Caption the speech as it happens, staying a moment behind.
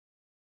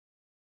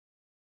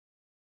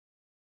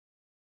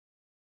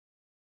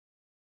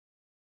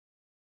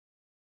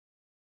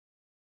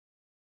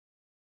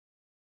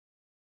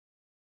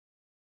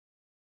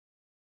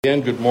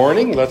Again, good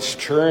morning. Let's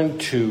turn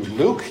to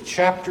Luke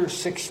chapter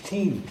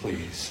 16,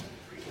 please.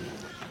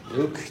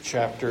 Luke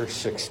chapter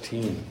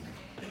 16.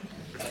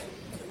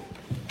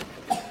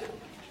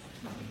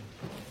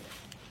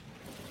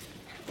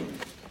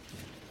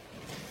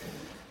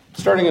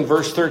 Starting in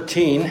verse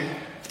 13,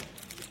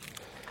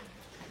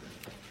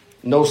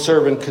 no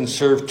servant can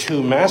serve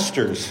two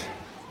masters,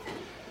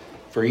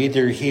 for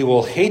either he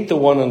will hate the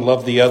one and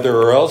love the other,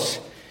 or else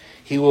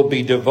he will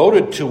be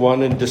devoted to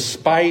one and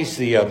despise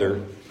the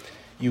other.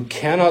 You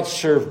cannot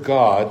serve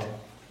God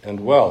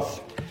and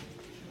wealth.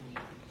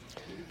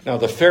 Now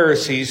the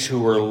Pharisees, who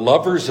were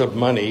lovers of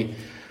money,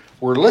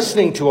 were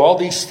listening to all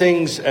these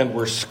things and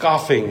were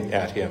scoffing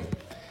at him.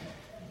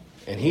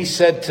 And he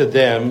said to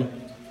them,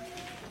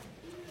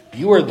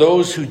 "You are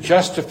those who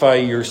justify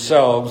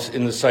yourselves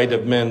in the sight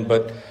of men,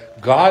 but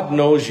God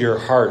knows your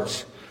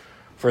hearts.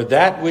 For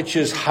that which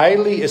is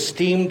highly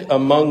esteemed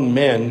among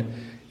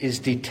men is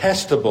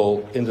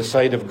detestable in the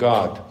sight of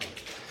God.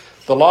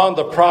 The law and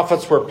the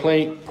prophets were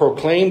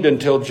proclaimed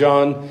until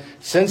John.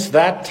 Since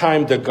that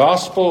time, the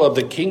gospel of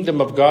the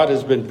kingdom of God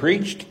has been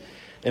preached,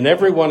 and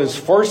everyone is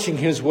forcing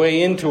his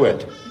way into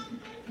it.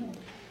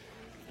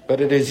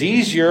 But it is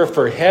easier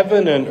for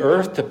heaven and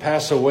earth to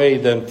pass away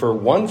than for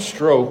one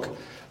stroke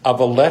of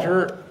a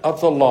letter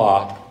of the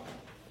law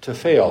to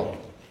fail.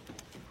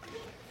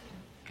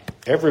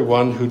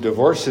 Everyone who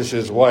divorces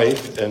his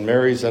wife and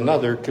marries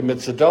another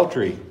commits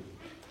adultery.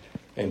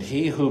 And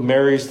he who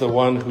marries the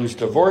one who's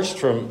divorced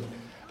from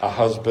a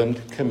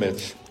husband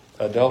commits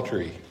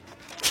adultery."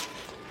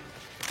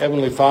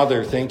 Heavenly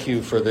Father, thank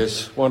you for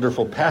this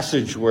wonderful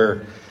passage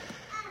where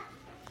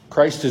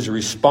Christ is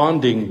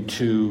responding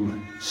to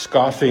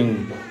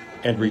scoffing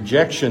and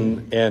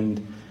rejection,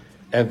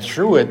 and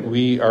through it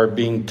we are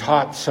being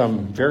taught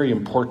some very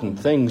important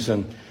things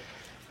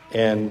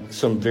and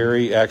some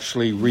very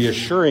actually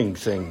reassuring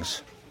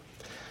things.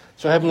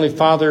 So Heavenly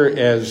Father,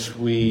 as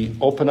we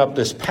open up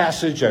this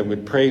passage, I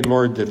would pray,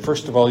 Lord, that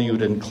first of all you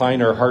would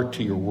incline our heart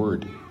to your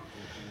word.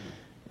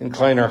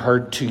 Incline our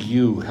heart to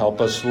you. Help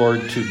us,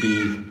 Lord, to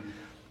be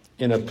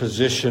in a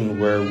position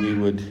where we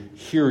would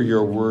hear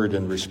your word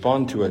and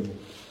respond to it.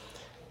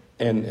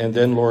 And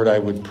then, Lord, I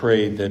would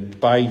pray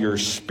that by your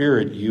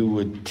Spirit you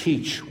would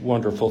teach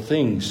wonderful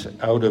things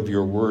out of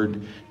your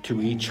word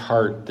to each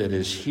heart that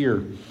is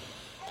here.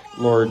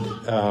 Lord,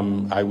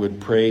 I would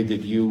pray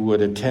that you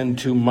would attend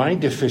to my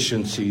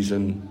deficiencies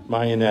and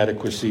my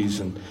inadequacies,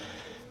 and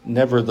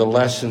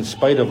nevertheless, in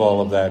spite of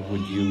all of that,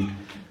 would you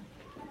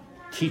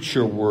teach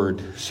your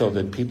word so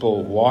that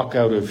people walk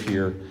out of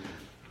here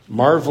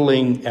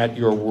marveling at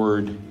your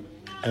word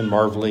and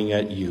marveling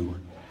at you.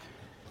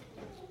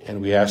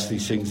 And we ask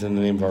these things in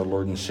the name of our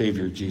Lord and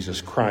Savior, Jesus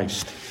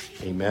Christ.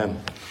 Amen.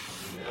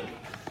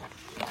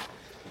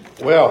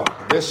 Well,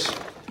 this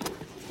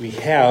we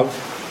have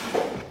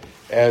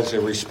as a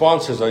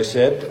response, as I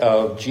said,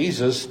 of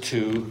Jesus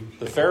to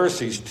the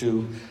Pharisees,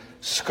 to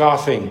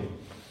scoffing.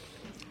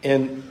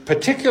 And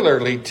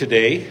particularly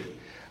today,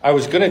 I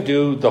was going to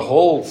do the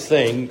whole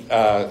thing.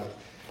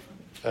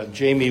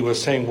 Jamie was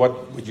saying,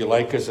 what would you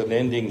like as an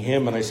ending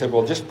hymn? And I said,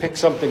 well, just pick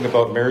something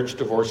about marriage,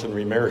 divorce, and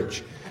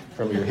remarriage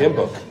from your hymn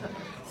book.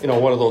 You know,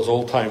 one of those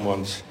old-time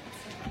ones.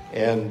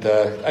 And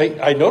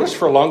I noticed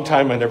for a long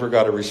time I never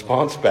got a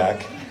response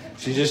back.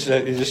 It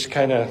just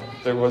kind of,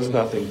 there was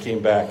nothing, came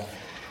back.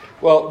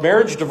 Well,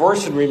 marriage,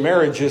 divorce, and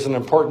remarriage is an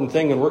important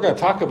thing, and we're going to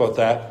talk about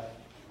that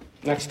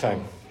next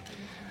time.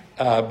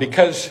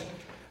 Because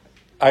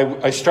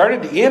I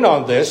started in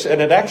on this, and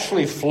it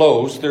actually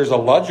flows. There's a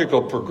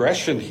logical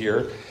progression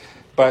here,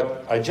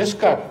 but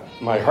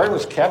my heart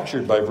was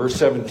captured by verse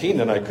 17,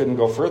 and I couldn't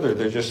go further.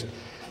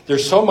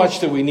 There's so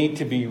much that we need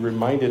to be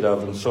reminded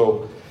of, and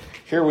so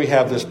here we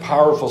have this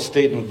powerful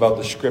statement about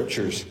the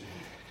Scriptures.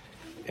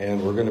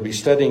 And we're going to be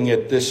studying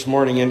it this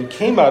morning. And it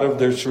came out of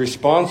this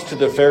response to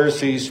the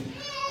Pharisees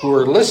who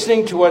were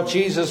listening to what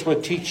Jesus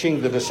was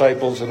teaching the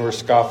disciples and were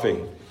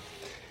scoffing.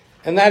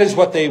 And that is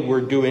what they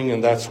were doing,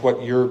 and that's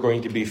what you're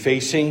going to be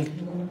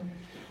facing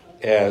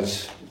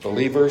as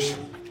believers.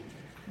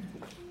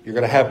 You're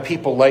going to have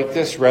people like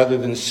this. Rather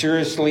than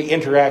seriously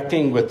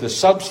interacting with the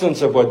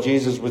substance of what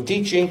Jesus was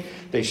teaching,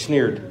 they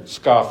sneered,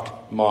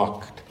 scoffed,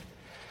 mocked.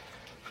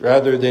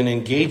 Rather than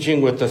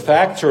engaging with the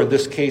facts, or in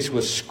this case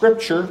with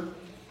Scripture,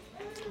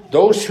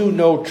 those who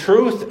know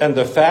truth and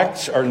the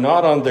facts are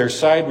not on their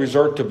side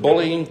resort to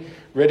bullying,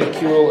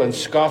 ridicule, and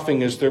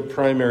scoffing as their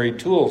primary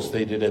tools.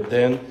 They did it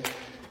then,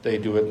 they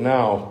do it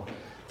now.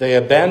 They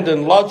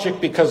abandon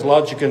logic because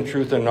logic and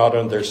truth are not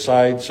on their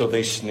side, so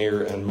they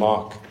sneer and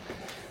mock.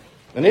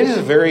 And it is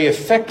very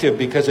effective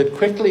because it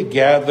quickly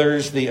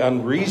gathers the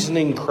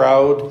unreasoning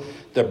crowd,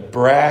 the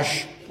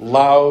brash,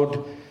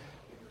 loud,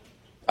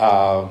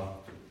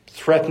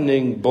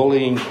 threatening,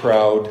 bullying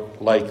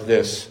crowd like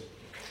this.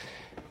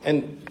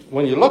 And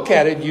when you look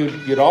at it,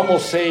 you'd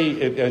almost say,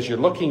 as you're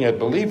looking at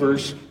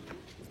believers,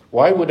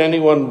 why would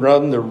anyone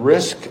run the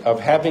risk of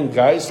having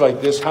guys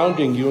like this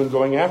hounding you and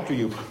going after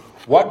you?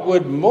 What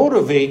would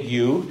motivate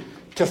you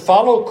to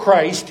follow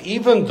Christ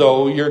even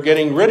though you're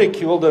getting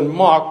ridiculed and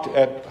mocked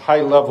at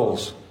high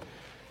levels?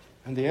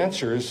 And the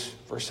answer is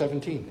verse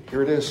 17.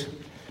 Here it is.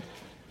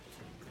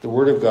 The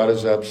Word of God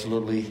is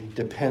absolutely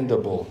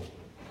dependable.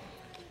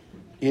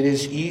 It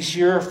is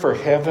easier for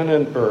heaven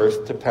and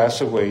earth to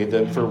pass away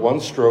than for one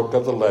stroke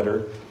of the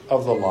letter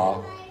of the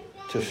law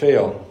to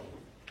fail.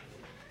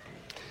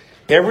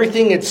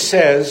 Everything it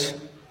says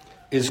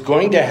is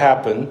going to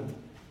happen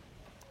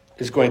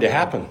is going to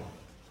happen.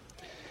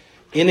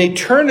 In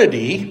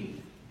eternity,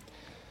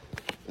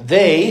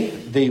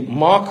 the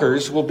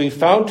mockers, will be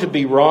found to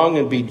be wrong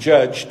and be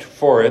judged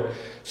for it.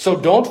 So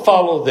don't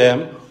follow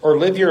them or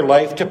live your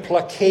life to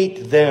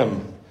placate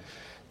them.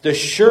 The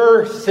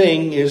sure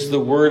thing is the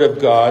Word of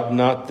God,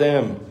 not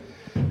them.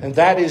 And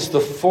that is the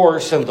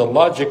force and the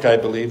logic, I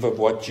believe, of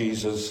what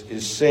Jesus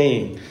is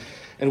saying.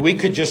 And we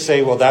could just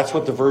say, well, that's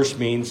what the verse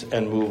means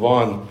and move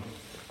on.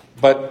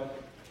 But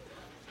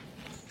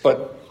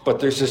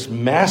there's this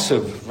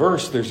massive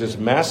verse, there's this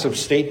massive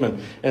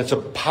statement, and it's a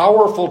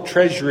powerful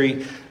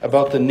treasury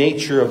about the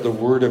nature of the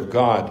Word of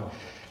God.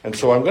 And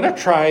so I'm going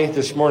to try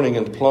this morning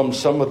and plumb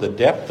some of the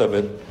depth of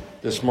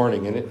it this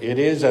morning. And it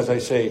is, as I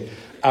say,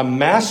 a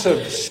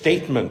massive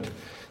statement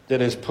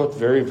that is put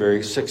very,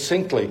 very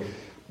succinctly.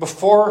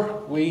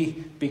 Before we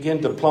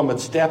begin to plumb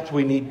its depth,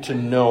 we need to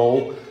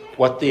know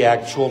what the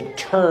actual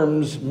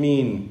terms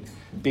mean,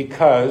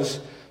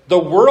 because the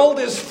world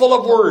is full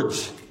of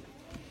words.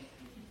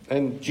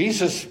 And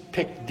Jesus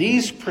picked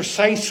these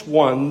precise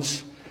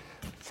ones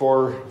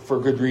for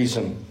good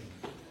reason.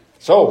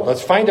 So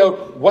let's find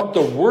out what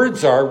the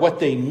words are, what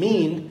they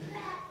mean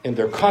in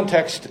their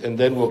context, and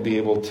then we'll be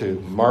able to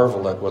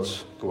marvel at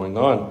what's going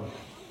on.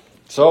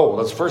 So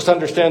let's first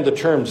understand the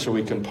terms so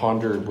we can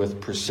ponder with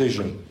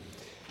precision.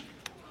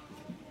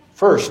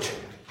 First,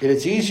 it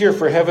is easier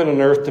for heaven and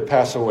earth to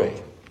pass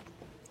away.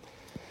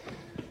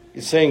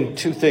 It's saying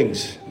two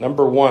things.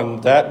 Number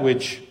one, that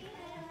which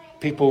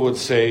people would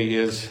say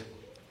is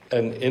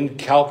an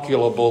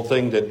incalculable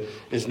thing that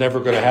is never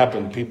going to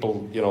happen.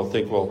 People,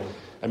 think, well,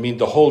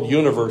 the whole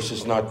universe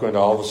is not going to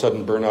all of a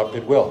sudden burn up.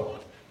 It will.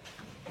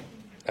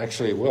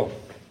 Actually, it will.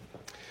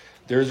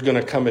 There's going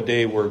to come a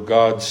day where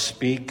God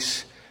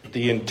speaks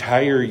the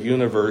entire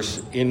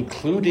universe,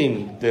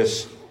 including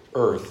this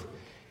earth,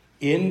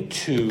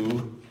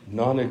 into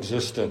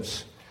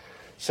non-existence.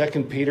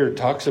 2 Peter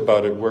talks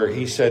about it, where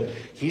he said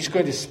he's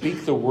going to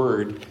speak the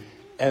word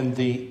and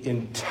the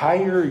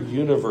entire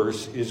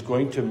universe is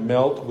going to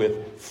melt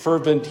with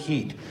fervent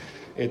heat.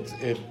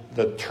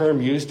 The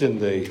term used in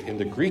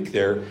the Greek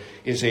there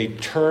is a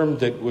term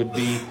that would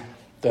be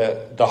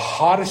the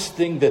hottest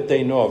thing that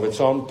they know of. It's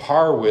on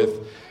par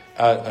with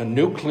a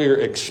nuclear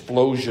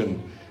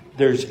explosion.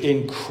 There's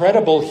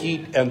incredible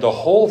heat, and the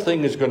whole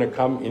thing is going to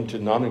come into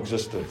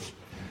non-existence.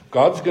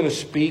 God's going to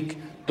speak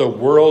the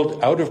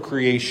world out of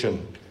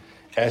creation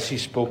as he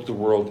spoke the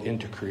world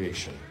into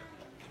creation.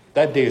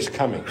 That day is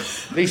coming.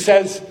 He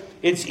says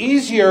it's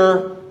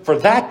easier for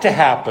that to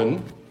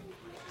happen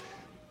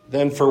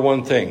than for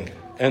one thing.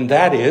 And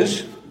that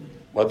is,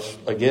 let's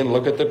again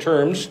look at the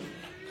terms.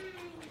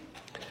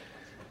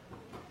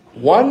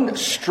 One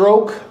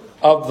stroke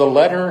of the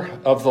letter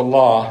of the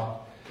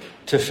law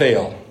to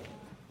fail.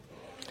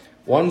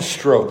 One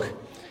stroke.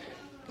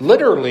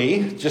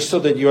 Literally, just so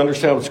that you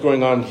understand what's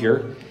going on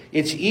here,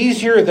 it's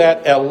easier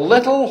that a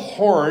little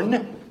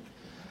horn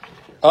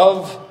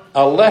of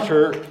a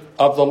letter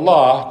of the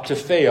law to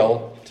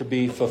fail to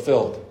be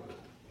fulfilled.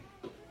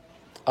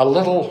 A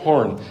little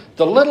horn.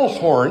 The little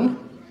horn,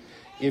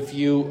 if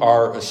you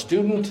are a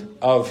student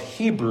of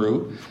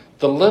Hebrew,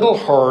 the little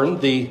horn,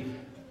 the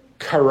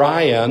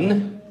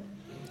karayan,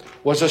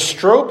 was a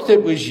stroke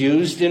that was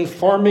used in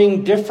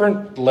forming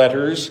different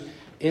letters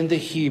in the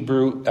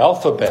Hebrew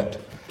alphabet.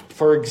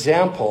 For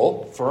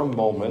example, for a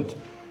moment,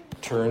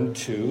 turn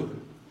to,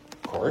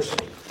 of course,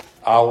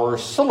 our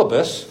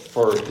syllabus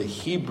for the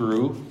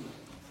Hebrew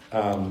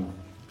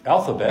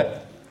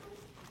alphabet,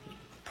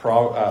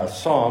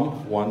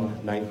 Psalm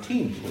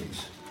 119,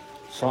 please.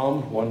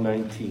 Psalm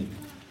 119.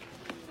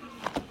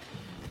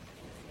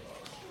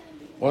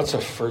 What's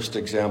a first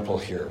example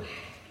here?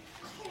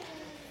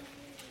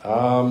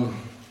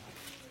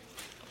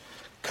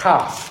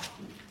 Kaf.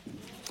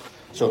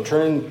 So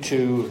turn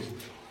to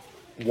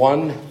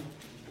Psalm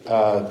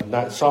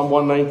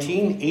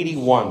 119,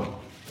 81.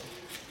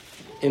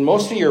 In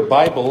most of your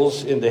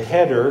Bibles, in the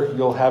header,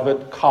 you'll have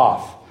it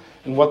Kaf.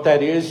 And what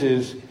that is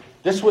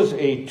this was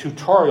a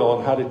tutorial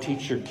on how to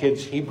teach your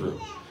kids Hebrew.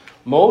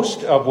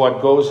 Most of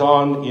what goes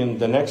on in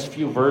the next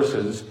few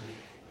verses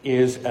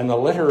is an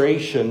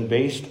alliteration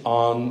based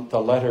on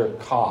the letter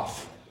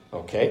Kaf.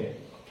 Okay?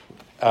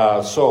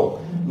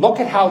 So look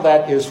at how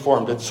that is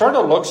formed. It sort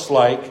of looks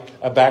like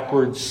a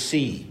backwards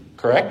C,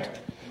 correct?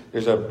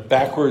 There's a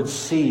backwards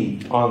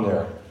C on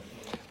there.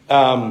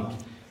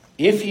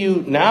 If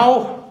you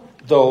now,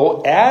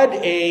 though, add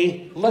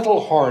a little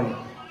horn,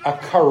 a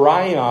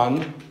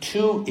karayan,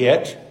 to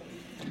it,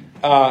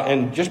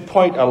 and just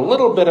point a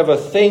little bit of a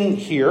thing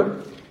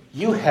here,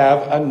 you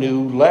have a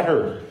new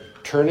letter.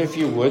 Turn, if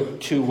you would,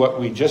 to what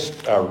we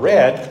just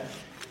read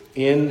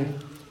in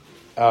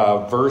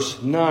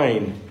verse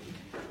 9.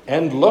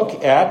 And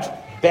look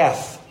at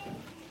Beth.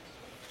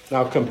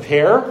 Now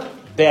compare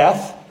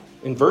Beth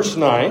in verse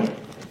 9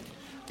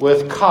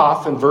 with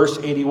Kaf in verse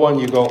 81.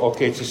 You go,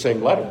 okay, it's the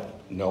same letter.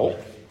 No,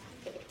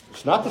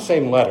 it's not the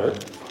same letter.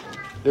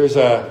 There's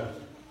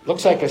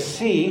looks like a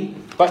C,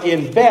 but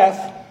in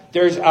Beth,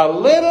 there's a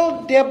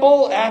little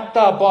dibble at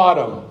the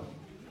bottom.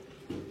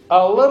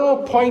 A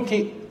little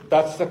pointy,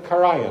 that's the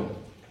Karayan.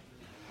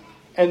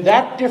 And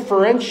that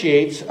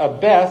differentiates a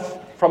Beth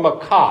from a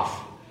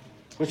Kaf,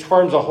 which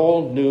forms a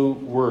whole new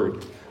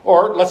word.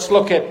 Or let's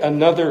look at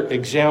another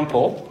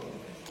example.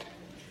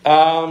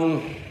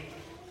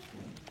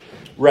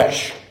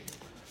 Resh.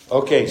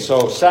 Okay,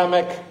 so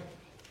Samek,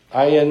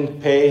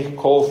 Ayin, Pei,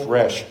 Kolf,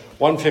 Resh.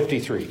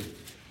 153.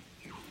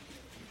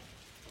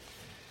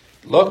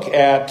 Look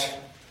at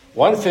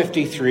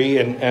 153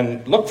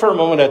 and look for a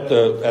moment at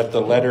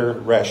the letter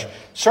Resh.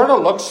 Sort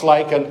of looks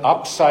like an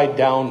upside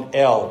down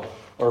L.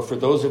 Or for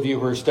those of you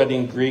who are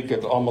studying Greek,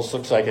 it almost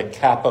looks like a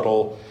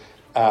capital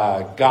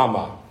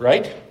gamma,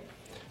 right?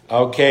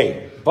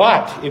 Okay,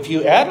 but if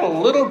you add a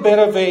little bit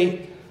of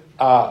a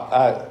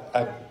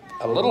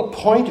little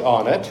point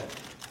on it,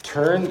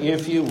 turn,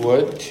 if you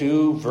would,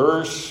 to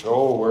verse,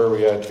 where are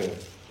we at?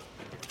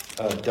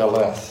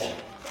 Deleth.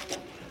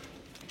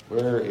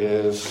 Where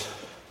is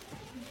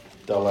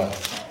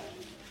Deleth?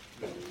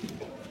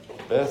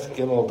 Beth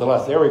Gimel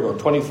Deleth. There we go,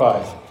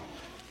 25.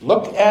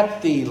 Look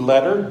at the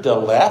letter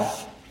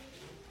Deleth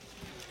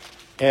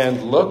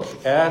and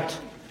look at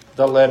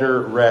the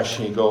letter Resh.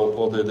 And you go,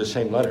 well, they're the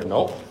same letter.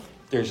 No,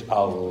 there's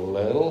a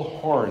little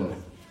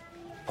horn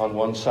on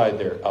one side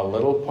there, a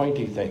little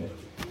pointy thing.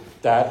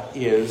 That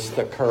is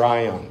the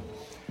Karayan.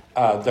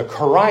 The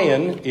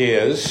Karayan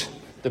is,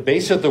 the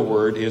base of the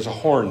word is a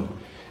horn.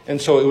 And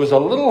so it was a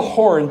little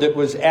horn that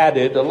was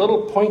added, a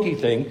little pointy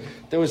thing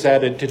that was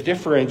added to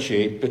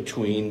differentiate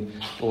between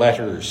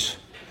letters.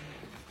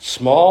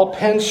 Small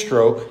pen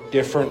stroke,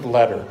 different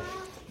letter.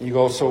 You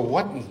go, so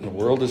what in the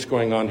world is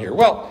going on here?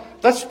 Well,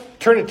 let's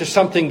turn it to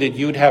something that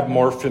you'd have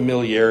more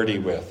familiarity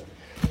with.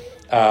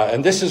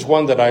 And this is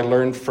one that I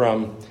learned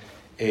from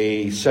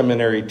a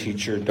seminary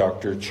teacher,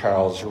 Dr.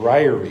 Charles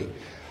Ryrie.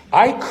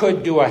 I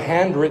could do a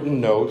handwritten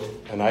note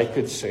and I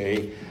could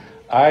say,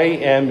 I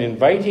am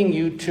inviting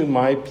you to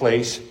my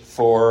place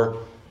for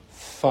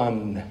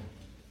fun.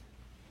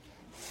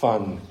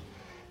 Fun.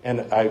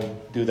 And I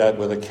do that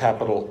with a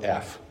capital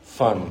F,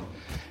 fun.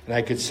 And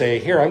I could say,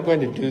 here, I'm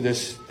going to do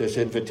this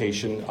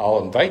invitation.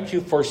 I'll invite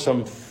you for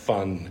some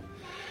fun.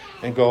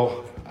 And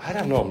go, I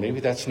don't know,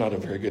 maybe that's not a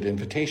very good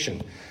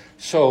invitation.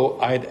 So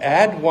I'd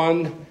add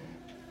one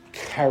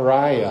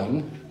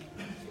Karayan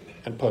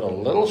and put a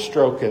little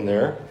stroke in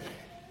there.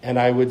 And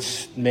I would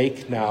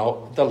make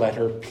now the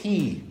letter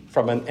P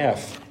from an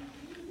F.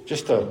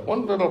 Just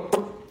one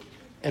little,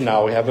 and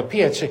now we have a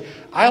P. I'd say,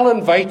 I'll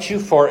invite you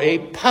for a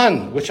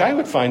pun, which I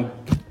would find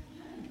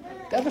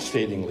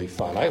devastatingly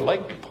fun. I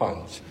like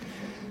puns.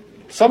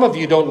 Some of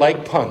you don't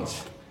like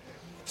puns.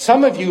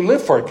 Some of you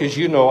live for it because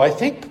you know, I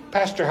think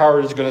Pastor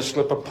Howard is going to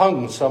slip a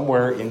pun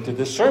somewhere into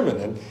this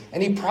sermon,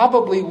 and he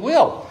probably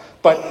will.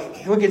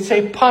 But we could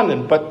say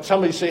pun, but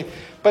somebody say,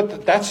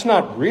 but that's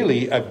not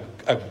really a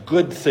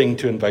good thing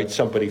to invite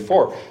somebody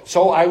for.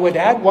 So I would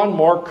add one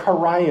more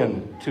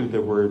Karayan to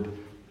the word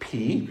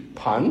P,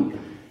 pun,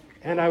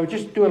 and I would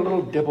just do a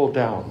little dibble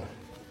down.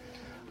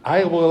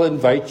 I will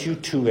invite you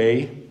to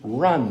a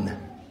run.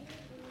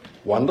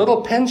 One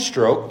little pen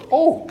stroke,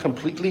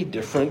 completely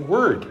different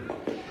word.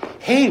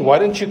 Hey, why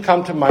don't you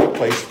come to my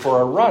place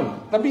for a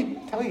run? Let me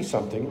tell you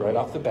something right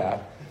off the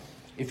bat.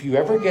 If you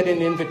ever get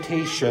an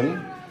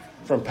invitation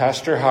from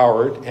Pastor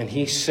Howard and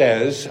he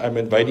says, I'm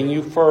inviting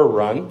you for a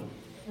run,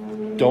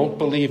 don't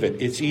believe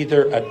it. It's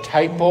either a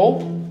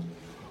typo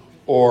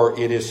or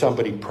it is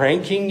somebody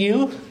pranking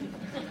you.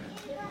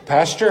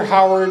 Pastor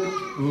Howard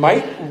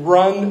might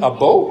run a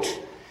boat.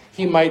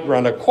 He might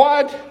run a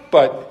quad,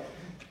 but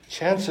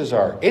chances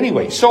are.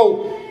 Anyway,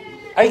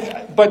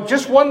 but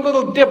just one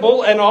little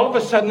dibble and all of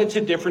a sudden it's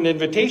a different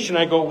invitation.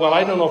 I go, well,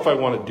 I don't know if I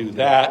want to do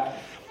that.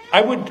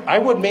 I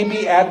would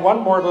maybe add one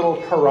more little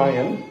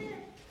Karayan.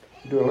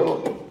 Do a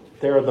little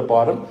there at the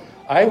bottom.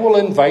 I will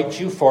invite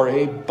you for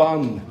a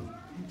bun.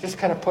 Just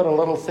kind of put a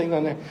little thing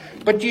on there.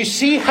 But you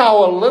see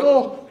how a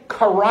little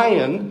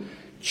Karayan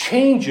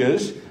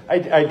changes. I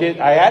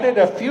added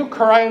a few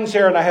Karayans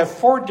there, and I have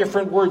 4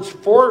 different words,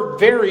 4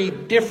 very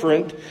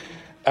different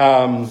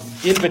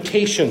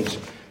invitations.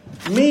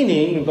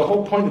 Meaning, the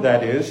whole point of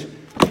that is,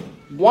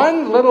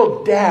 one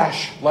little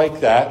dash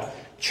like that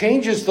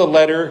changes the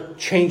letter,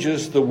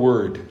 changes the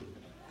word.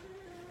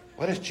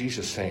 What is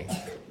Jesus saying?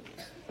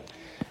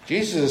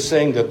 Jesus is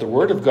saying that the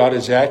Word of God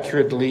is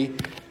accurate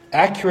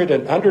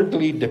and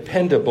utterly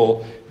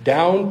dependable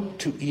down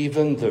to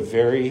even the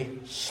very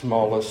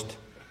smallest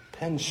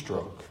pen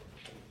stroke.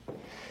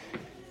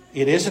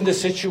 It isn't a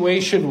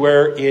situation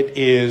where it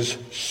is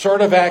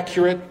sort of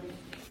accurate,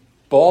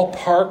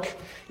 ballpark.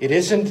 It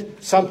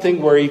isn't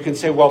something where you can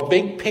say, well,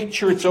 big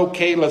picture, it's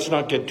okay, let's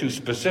not get too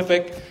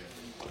specific.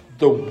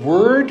 The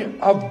Word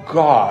of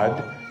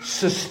God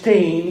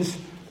sustains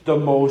the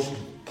most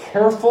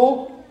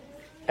careful,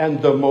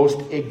 and the most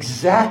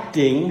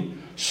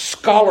exacting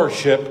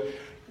scholarship,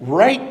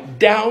 right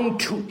down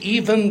to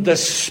even the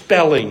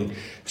spelling.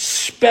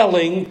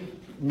 Spelling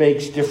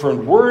makes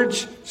different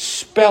words.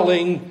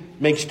 Spelling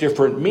makes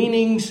different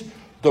meanings.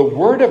 The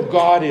Word of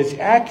God is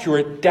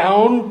accurate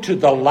down to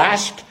the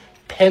last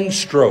pen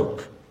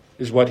stroke,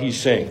 is what he's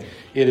saying.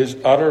 It is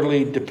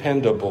utterly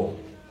dependable.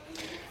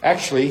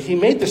 Actually, he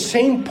made the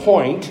same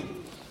point.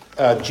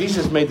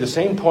 Jesus made the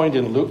same point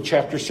in Luke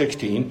chapter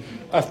 16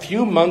 a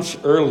few months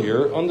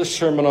earlier on the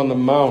Sermon on the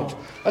Mount.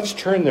 Let's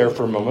turn there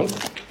for a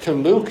moment to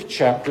Matthew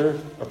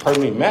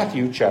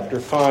chapter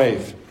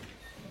 5.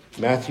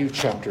 Matthew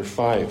chapter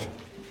 5.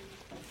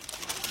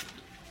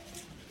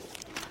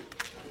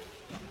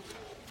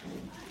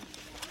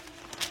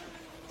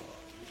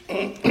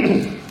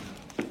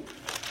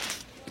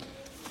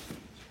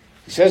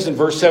 He says in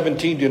verse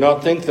 17, "Do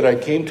not think that I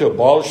came to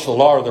abolish the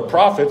law or the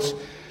prophets.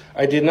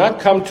 I did not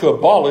come to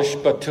abolish,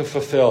 but to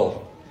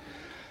fulfill."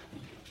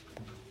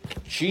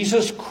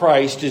 Jesus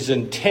Christ is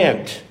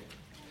intent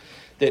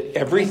that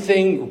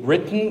everything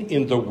written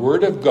in the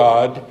Word of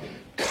God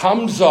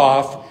comes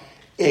off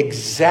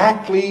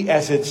exactly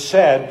as it's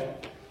said,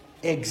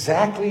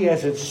 exactly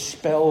as it's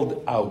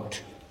spelled out.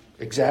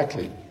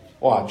 Exactly.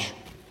 Watch.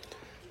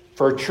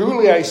 "For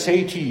truly I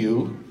say to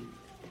you,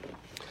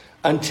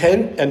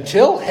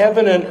 until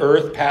heaven and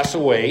earth pass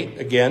away,"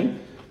 again,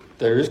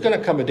 there is going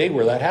to come a day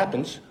where that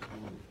happens.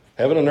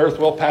 Heaven and earth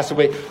will pass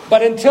away.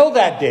 But until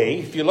that day,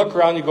 if you look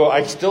around, you go,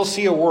 "I still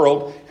see a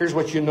world." Here's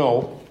what you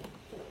know.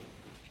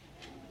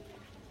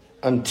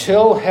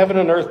 "Until heaven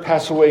and earth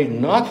pass away,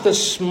 not the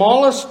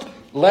smallest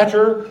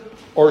letter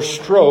or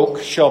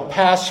stroke shall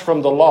pass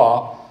from the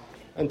law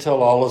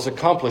until all is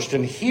accomplished."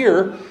 And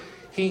here,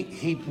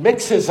 he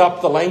mixes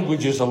up the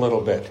languages a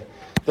little bit.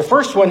 The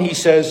first one he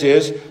says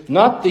is,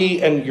 not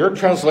the, and your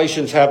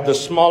translations have the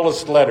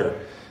smallest letter.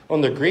 On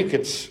the Greek,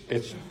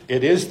 it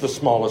is the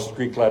smallest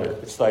Greek letter.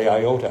 It's the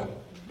iota.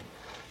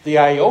 The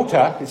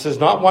iota, it says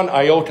not one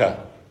iota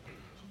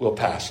will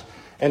pass.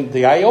 And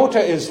the iota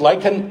is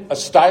like a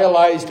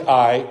stylized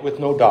I with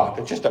no dot.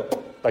 It's just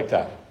like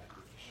that.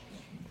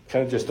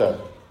 Kind of just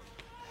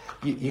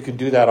you can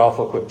do that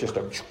awful quick, just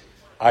a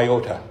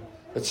iota.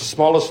 It's the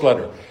smallest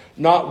letter.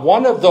 Not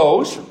one of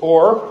those,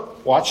 or,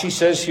 watch he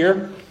says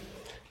here,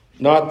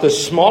 not the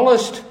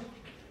smallest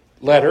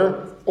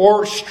letter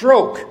or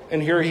stroke.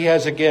 And here he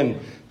has again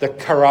the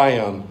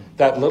karion,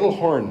 that little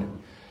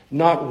horn.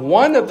 Not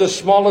one of the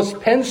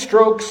smallest pen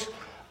strokes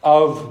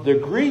of the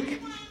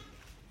Greek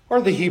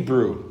or the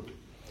Hebrew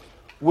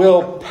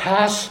will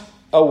pass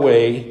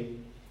away.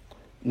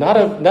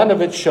 None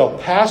of it shall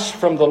pass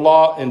from the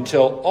law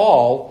until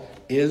all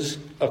is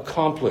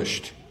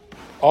accomplished.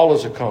 All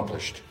is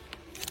accomplished.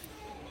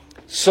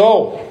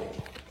 So,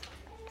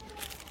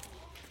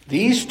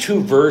 these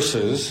two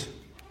verses,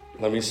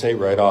 let me say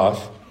right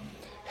off,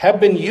 have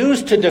been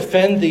used to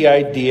defend the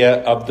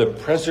idea of the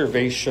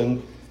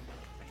preservation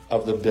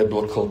of the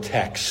biblical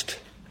text.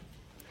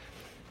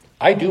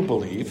 I do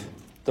believe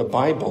the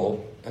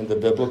Bible and the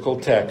biblical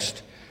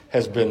text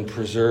has been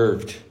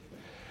preserved.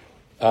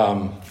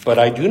 But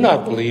I do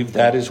not believe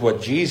that is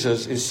what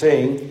Jesus is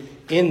saying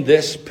in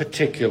this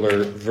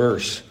particular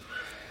verse.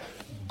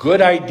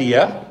 Good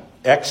idea,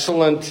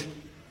 excellent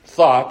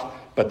thought,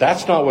 but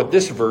that's not what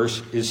this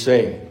verse is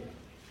saying.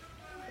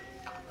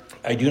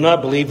 I do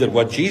not believe that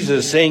what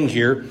Jesus is saying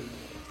here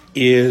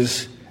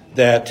is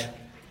that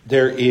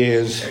there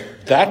is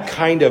that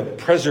kind of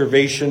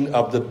preservation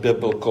of the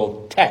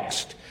biblical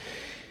text.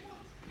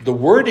 The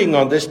wording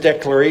on this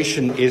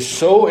declaration is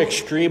so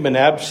extreme and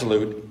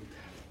absolute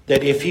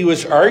that if he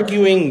was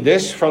arguing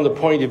this from the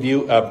point of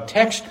view of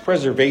text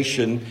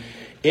preservation,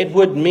 it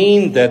would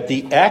mean that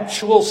the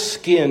actual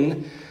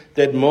skin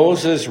that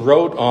Moses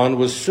wrote on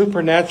was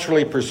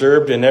supernaturally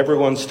preserved and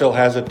everyone still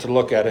has it to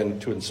look at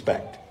and to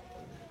inspect.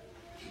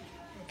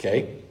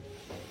 Okay?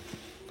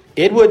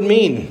 It would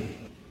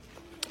mean,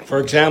 for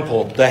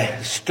example,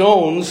 the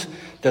stones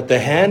that the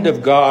hand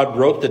of God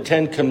wrote the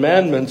Ten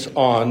Commandments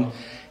on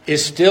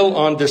is still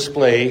on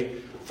display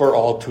for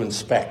all to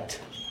inspect.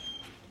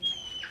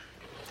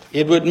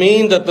 It would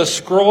mean that the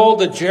scroll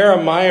that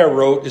Jeremiah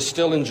wrote is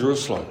still in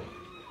Jerusalem,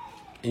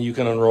 and you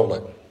can unroll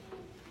it.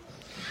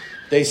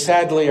 They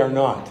sadly are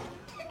not.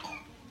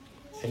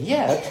 And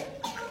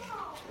yet,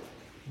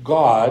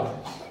 God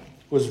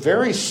was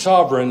very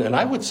sovereign, and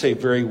I would say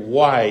very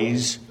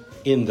wise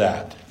in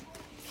that.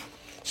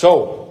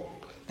 So,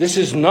 this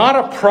is not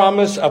a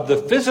promise of the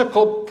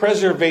physical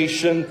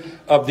preservation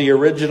of the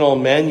original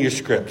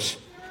manuscripts,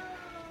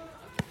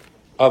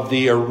 of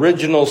the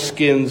original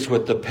skins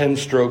with the pen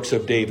strokes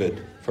of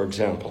David, for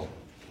example.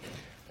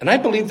 And I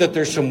believe that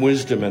there's some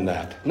wisdom in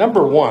that.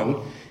 Number one,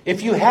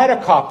 if you had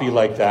a copy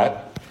like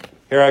that,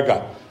 here I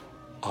got.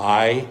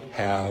 I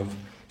have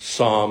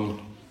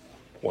Psalm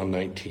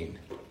 119.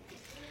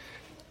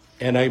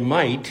 And I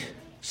might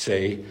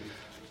say,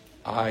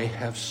 I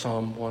have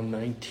Psalm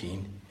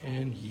 119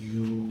 and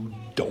you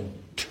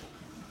don't.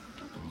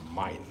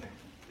 Mine.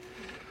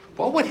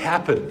 What would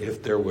happen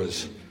if there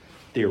was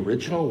the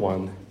original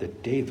one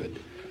that David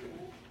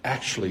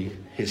actually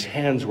his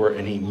hands were,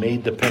 and he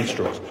made the pen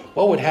strokes.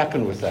 What would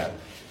happen with that?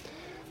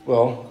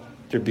 Well,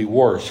 there'd be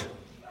wars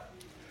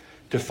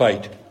to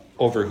fight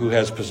over who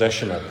has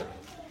possession of it.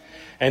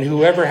 And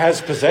whoever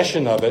has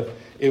possession of it,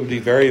 it would be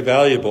very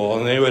valuable,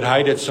 and they would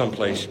hide it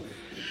someplace.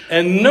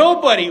 And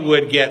nobody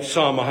would get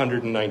Psalm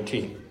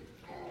 119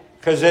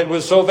 because it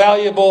was so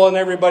valuable and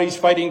everybody's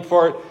fighting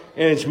for it,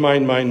 and it's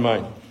mine, mine,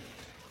 mine.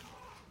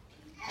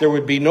 There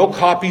would be no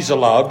copies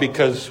allowed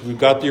because we've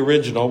got the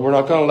original. We're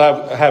not going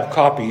to have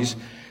copies,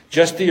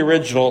 just the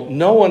original.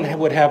 No one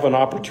would have an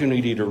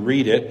opportunity to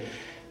read it.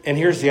 And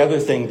here's the other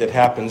thing that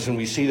happens, and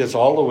we see this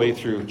all the way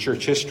through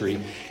church history.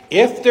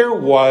 If there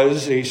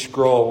was a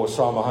scroll with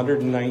Psalm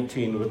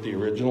 119 with the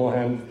original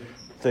hand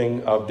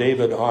thing of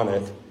David on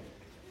it,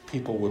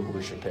 people would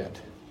worship it.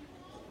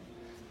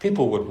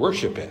 People would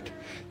worship it.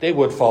 They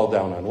would fall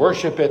down and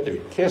worship it.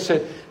 They'd kiss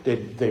it.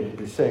 They'd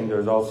be saying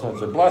there's all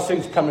sorts of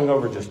blessings coming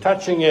over just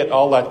touching it,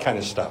 all that kind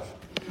of stuff.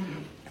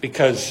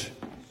 Because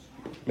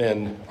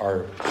men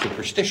are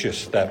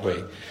superstitious that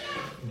way.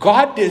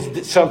 God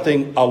did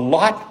something a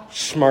lot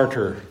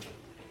smarter.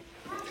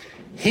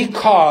 He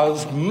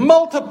caused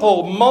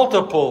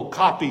multiple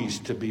copies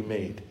to be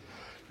made,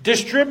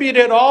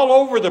 distributed all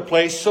over the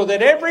place so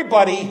that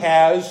everybody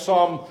has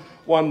Psalm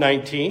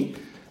 119.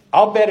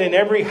 I'll bet in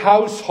every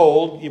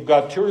household you've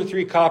got 2 or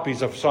 3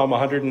 copies of Psalm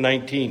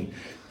 119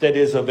 that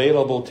is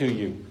available to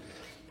you.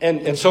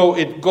 And so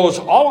it goes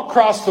all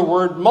across the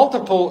word,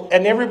 multiple,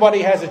 and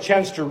everybody has a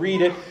chance to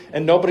read it,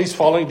 and nobody's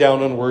falling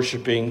down and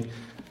worshiping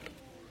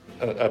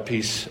a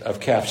piece of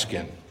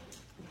calfskin.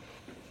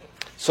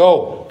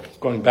 So,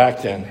 going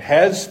back then,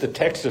 has the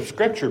text of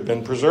Scripture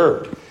been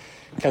preserved?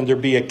 Can there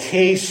be a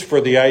case for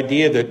the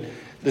idea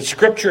that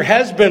Scripture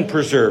has been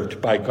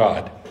preserved by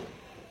God?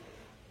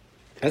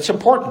 And it's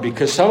important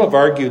because some have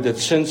argued that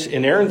since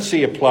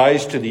inerrancy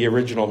applies to the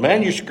original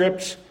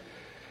manuscripts,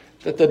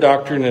 that the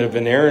doctrine of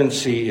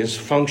inerrancy is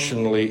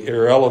functionally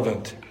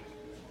irrelevant.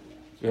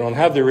 We don't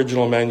have the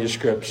original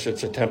manuscripts.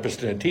 It's a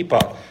tempest in a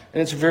teapot.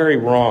 And it's very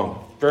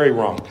wrong. Very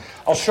wrong.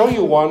 I'll show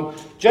you one,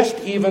 just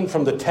even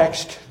from the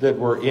text that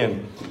we're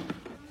in.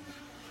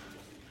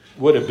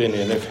 Would have been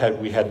in if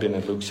we had been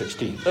in Luke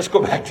 16. Let's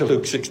go back to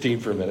Luke 16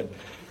 for a minute.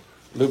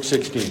 Luke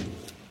 16.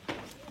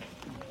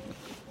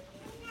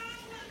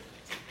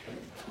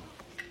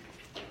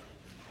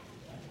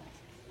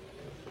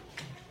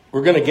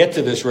 We're going to get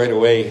to this right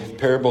away.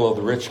 Parable of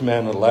the rich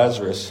man and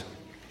Lazarus.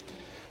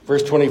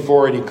 Verse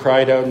 24, and he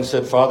cried out and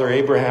said, Father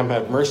Abraham,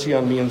 have mercy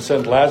on me and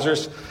send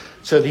Lazarus,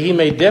 so that he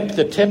may dip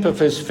the tip of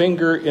his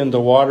finger in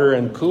the water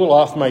and cool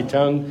off my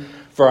tongue,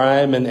 for I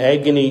am in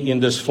agony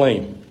in this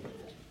flame.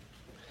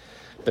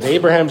 But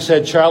Abraham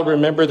said, Child,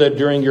 remember that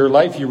during your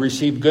life you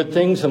received good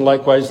things, and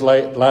likewise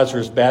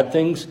Lazarus bad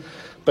things.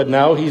 But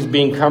now he's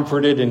being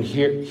comforted and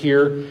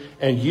here,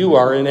 and you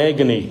are in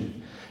agony.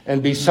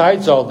 And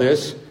besides all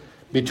this,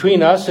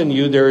 between us and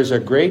you there is a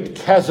great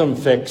chasm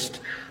fixed,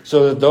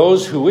 so that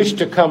those who wish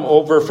to come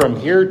over from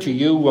here to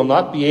you will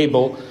not be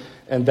able,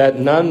 and that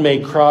none may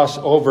cross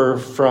over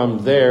from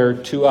there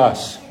to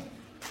us.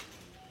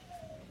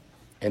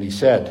 And he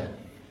said,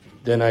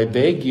 Then I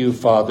beg you,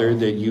 Father,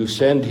 that you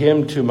send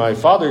him to my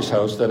father's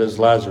house, that is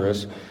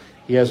Lazarus.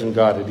 He hasn't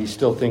got it. He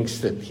still thinks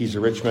that he's a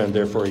rich man,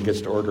 therefore he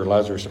gets to order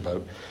Lazarus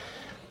about.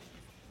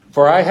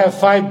 For I have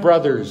 5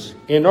 brothers,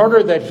 in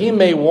order that he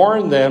may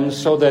warn them,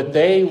 so that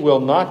they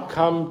will not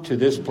come to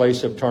this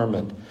place of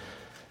torment.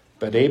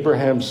 But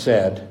Abraham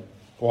said,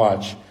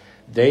 watch,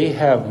 they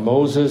have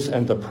Moses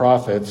and the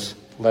prophets,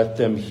 let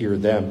them hear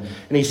them.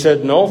 And he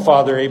said, No,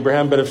 Father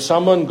Abraham, but if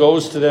someone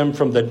goes to them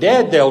from the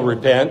dead, they'll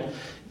repent.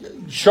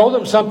 Show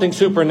them something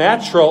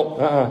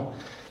supernatural.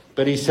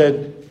 But he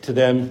said to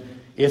them,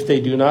 if they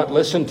do not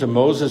listen to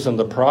Moses and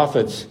the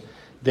prophets,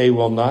 they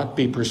will not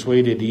be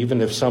persuaded even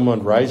if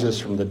someone rises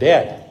from the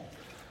dead.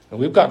 And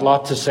we've got a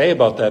lot to say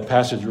about that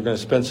passage. We're going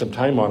to spend some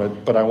time on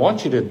it. But I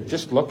want you to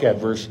just look at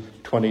verse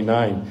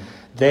 29.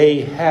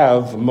 They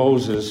have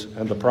Moses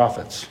and the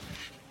prophets.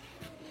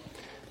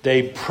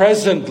 They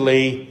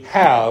presently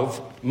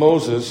have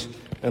Moses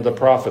and the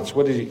prophets.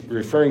 What is he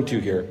referring to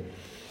here?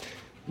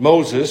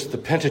 Moses, the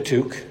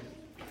Pentateuch,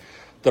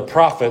 the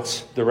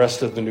prophets, the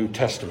rest of the New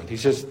Testament. He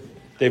says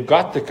they've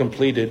got the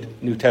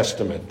completed New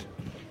Testament.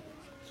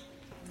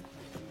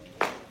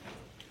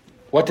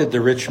 What did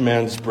the rich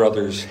man's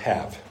brothers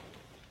have?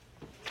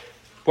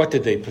 What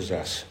did they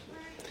possess?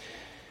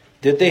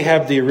 Did they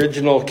have the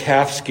original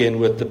calfskin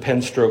with the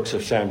pen strokes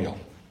of Samuel?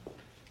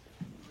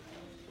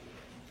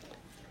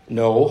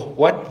 No.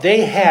 What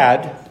they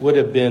had would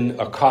have been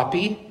a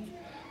copy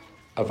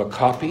of a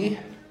copy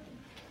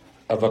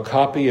of a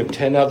copy of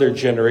 10 other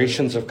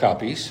generations of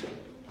copies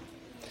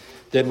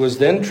that was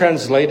then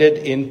translated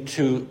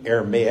into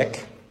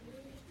Aramaic,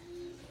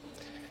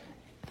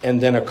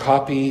 and then a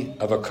copy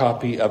of a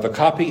copy of a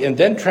copy, and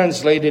then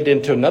translated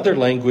into another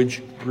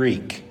language,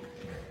 Greek.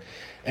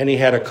 And he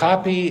had a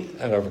copy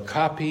of a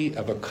copy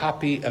of a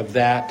copy of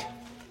that.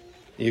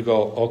 You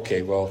go,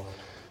 okay, well,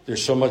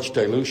 there's so much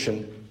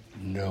dilution.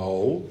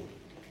 No.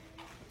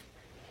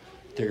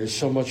 There is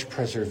so much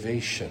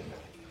preservation.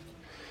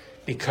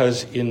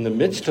 Because in the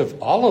midst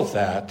of all of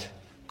that,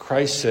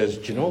 Christ says,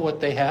 do you know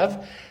what they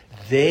have?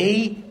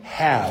 They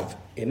have,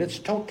 in its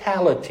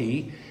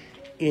totality,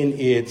 in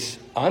its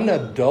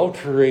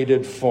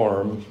unadulterated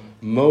form,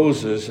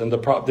 Moses and the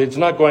prophet. It's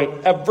not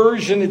going, a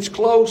version, it's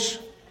close.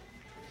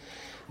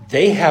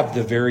 They have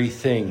the very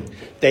thing.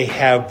 They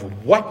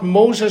have what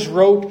Moses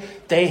wrote.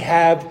 They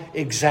have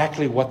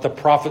exactly what the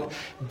prophet.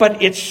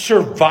 But it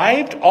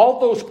survived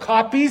all those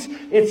copies.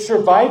 It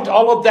survived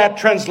all of that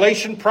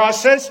translation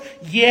process.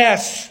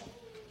 Yes.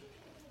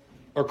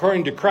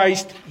 According to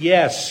Christ,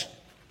 yes.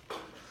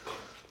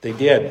 They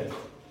did.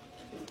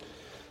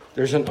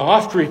 There's an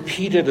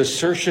oft-repeated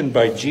assertion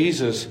by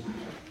Jesus,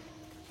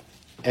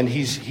 and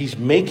he's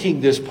making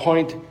this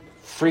point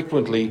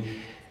frequently.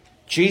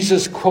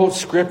 Jesus quotes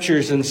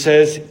scriptures and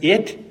says,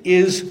 it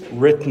is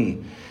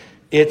written.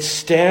 It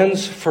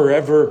stands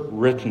forever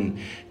written.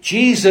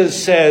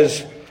 Jesus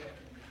says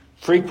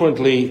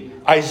frequently,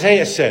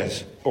 Isaiah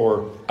says,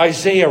 or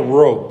Isaiah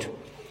wrote.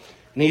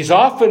 And he's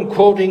often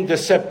quoting the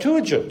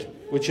Septuagint,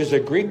 which is a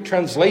Greek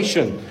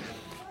translation.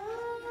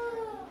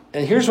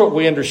 And here's what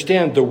we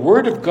understand. The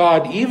Word of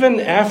God, even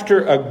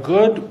after a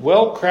good,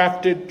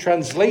 well-crafted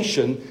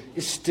translation,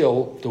 is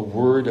still the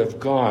Word of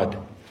God.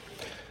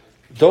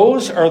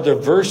 Those are the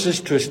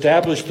verses to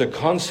establish the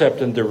concept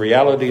and the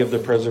reality of the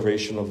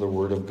preservation of the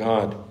Word of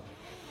God.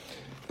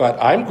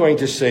 But I'm going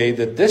to say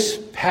that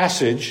this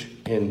passage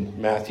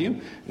in Matthew,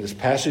 and this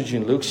passage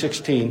in Luke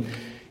 16,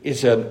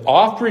 is an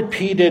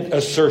oft-repeated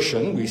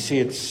assertion. We see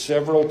it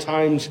several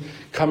times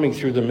coming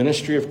through the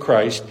ministry of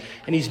Christ,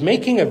 and he's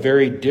making a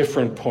very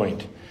different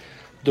point.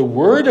 The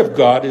Word of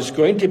God is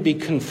going to be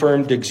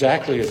confirmed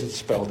exactly as it's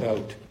spelled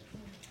out.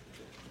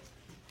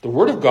 The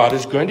Word of God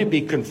is going to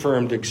be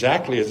confirmed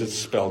exactly as it's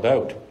spelled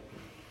out.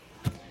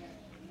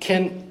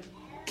 Can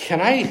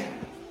I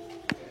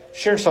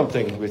share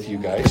something with you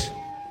guys?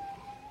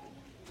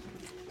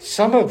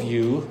 Some of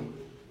you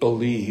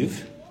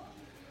believe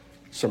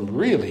some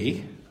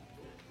really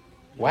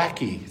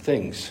wacky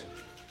things,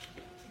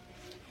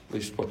 at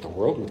least what the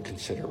world would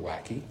consider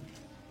wacky.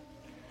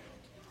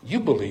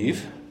 You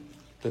believe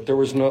that there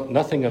was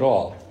nothing at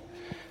all,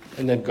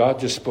 and then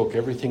God just spoke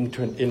everything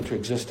into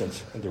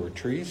existence, and there were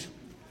trees,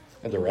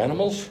 and there were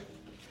animals,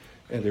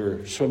 and they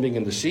were swimming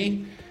in the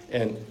sea,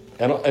 and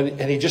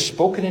he just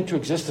spoke it into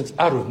existence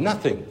out of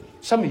nothing.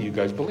 Some of you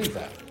guys believe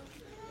that.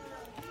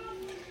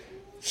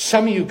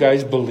 Some of you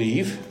guys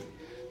believe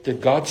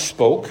that God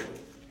spoke,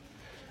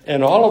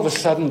 and all of a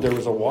sudden there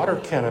was a water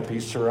canopy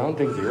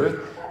surrounding the earth.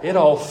 It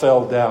all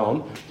fell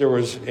down. There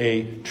was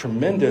a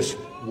tremendous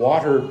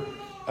water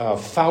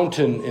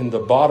fountain in the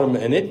bottom,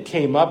 and it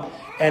came up,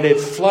 and it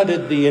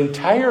flooded the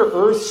entire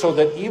earth so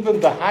that even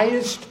the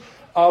highest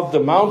of the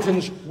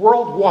mountains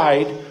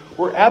worldwide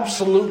were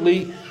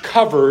absolutely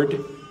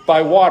covered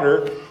by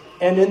water.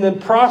 And in the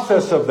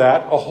process of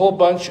that, a whole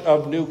bunch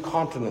of new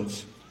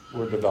continents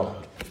were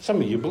developed. Some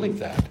of you believe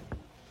that.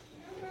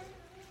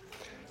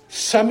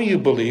 Some of you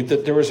believe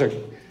that there was a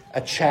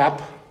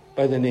chap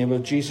by the name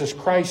of Jesus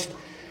Christ,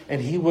 and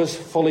he was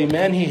fully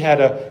man. He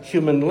had a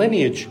human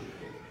lineage,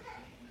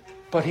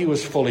 but he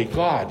was fully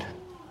God.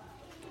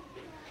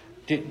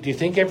 Do you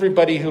think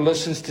everybody who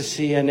listens to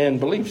CNN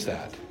believes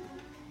that?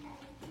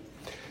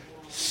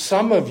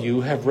 Some of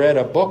you have read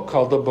a book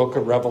called the Book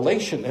of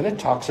Revelation, and it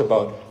talks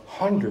about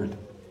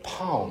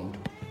 100-pound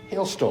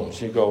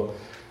hailstones. You go,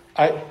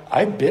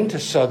 I've been to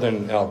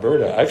southern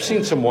Alberta. I've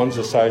seen some ones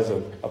the size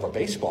of a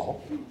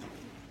baseball.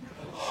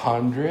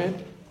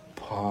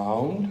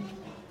 100-pound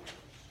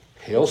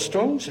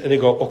hailstones? And they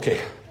go,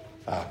 okay,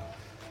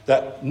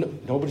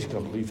 nobody's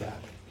going to believe that.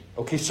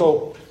 Okay,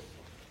 so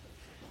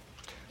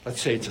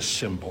let's say it's a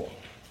symbol.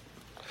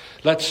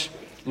 Let's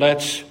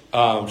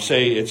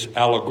say it's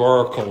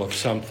allegorical of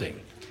something.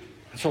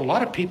 So a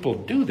lot of people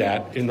do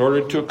that in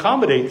order to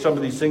accommodate some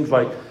of these things,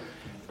 like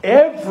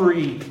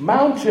every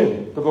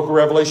mountain, the book of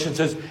Revelation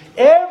says,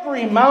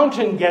 every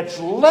mountain gets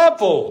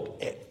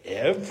leveled.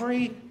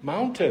 Every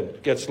mountain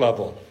gets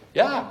leveled.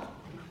 Yeah.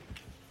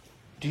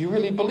 Do you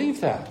really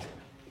believe that?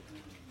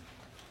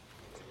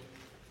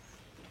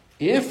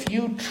 If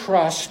you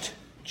trust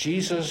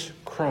Jesus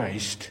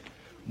Christ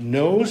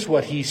knows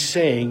what he's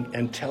saying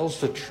and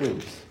tells the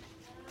truth,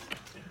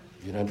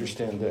 you'd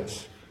understand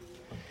this.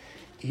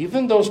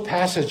 Even those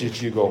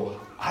passages you go,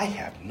 I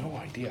have no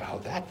idea how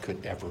that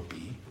could ever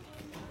be.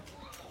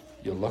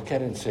 You look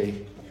at it and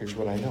say, here's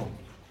what I know.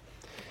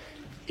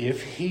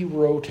 If he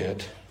wrote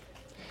it,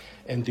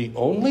 and the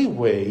only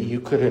way you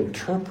could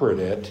interpret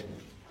it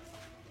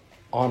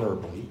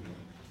honorably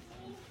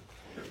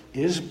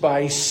is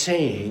by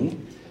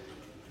saying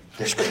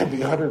there's going to be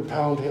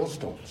 100-pound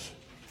hailstones.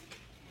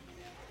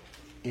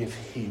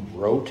 If he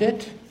wrote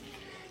it,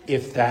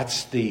 if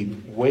that's the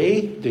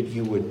way that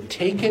you would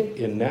take it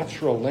in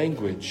natural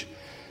language,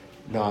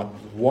 not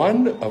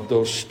one of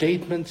those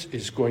statements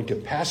is going to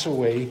pass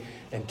away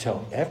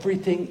until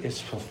everything is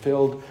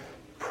fulfilled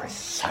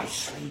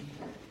precisely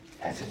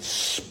as it's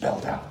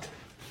spelled out.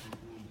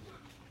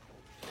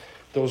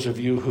 Those of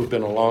you who've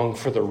been along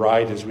for the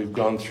ride as we've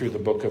gone through the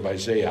book of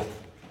Isaiah,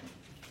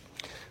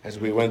 as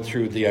we went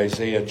through the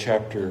Isaiah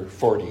chapter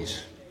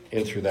 40s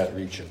in through that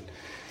region.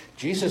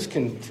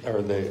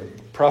 The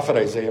prophet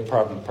Isaiah,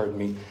 pardon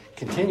me,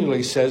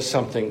 continually says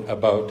something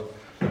about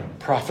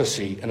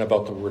prophecy and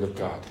about the Word of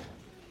God.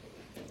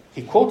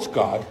 He quotes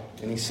God,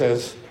 and he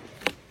says,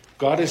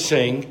 God is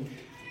saying,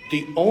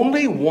 the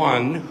only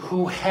one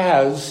who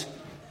has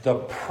the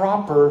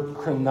proper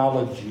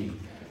chronology,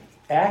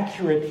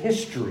 accurate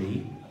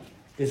history,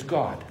 is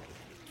God.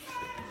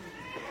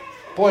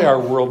 Boy, our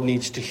world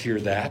needs to hear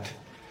that.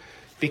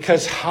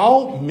 Because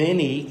how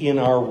many in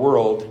our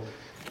world,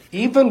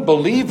 even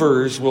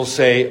believers, will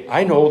say,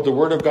 I know the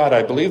Word of God,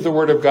 I believe the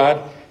Word of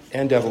God,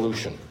 and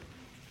evolution.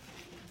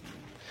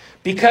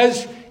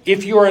 Because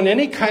if you are in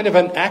any kind of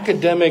an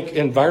academic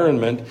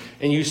environment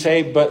and you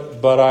say,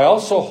 but I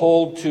also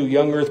hold to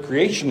young earth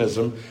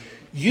creationism,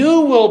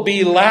 you will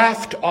be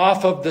laughed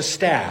off of the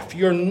staff.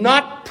 You're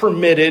not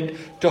permitted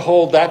to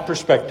hold that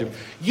perspective.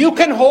 You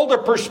can hold a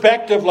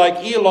perspective like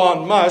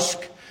Elon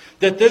Musk,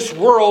 that this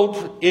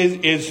world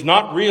is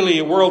not really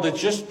a world, it's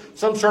just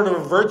some sort of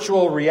a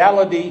virtual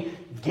reality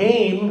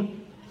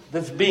game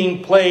that's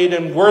being played,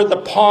 and we're the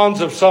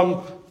pawns of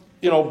some,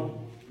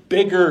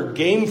 bigger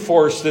game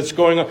force that's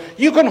going on.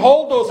 You can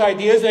hold those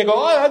ideas and go,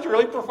 oh, that's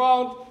really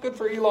profound. Good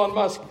for Elon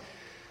Musk.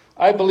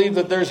 I believe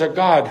that there's a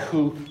God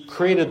who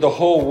created the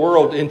whole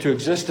world into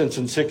existence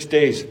in 6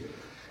 days.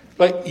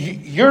 But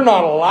you're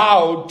not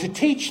allowed to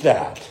teach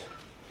that.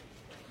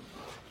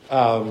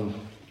 I'm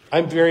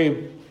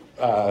very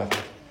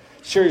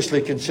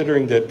seriously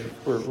considering that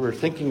we're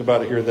thinking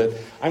about it here, that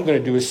I'm going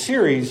to do a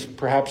series,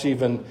 perhaps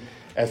even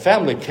at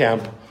family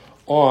camp,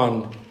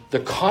 on the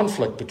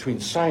conflict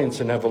between science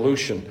and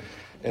evolution,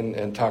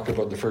 and talk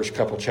about the first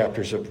couple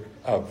chapters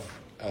of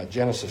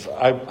Genesis.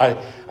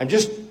 I'm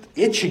just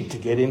itching to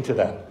get into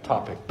that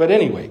topic. But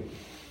anyway,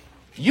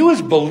 you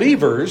as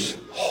believers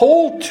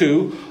hold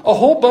to a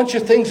whole bunch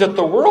of things that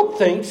the world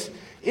thinks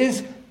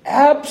is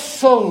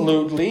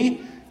absolutely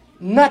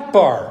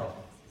nutbar.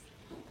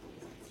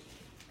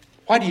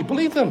 Why do you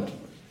believe them?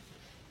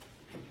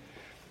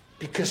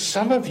 Because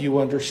some of you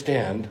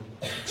understand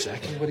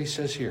exactly what he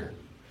says here.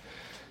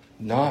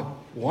 Not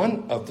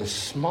one of the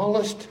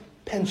smallest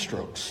pen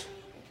strokes,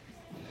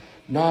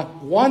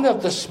 not one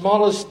of the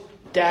smallest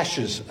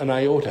dashes, an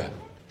iota,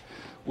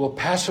 will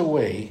pass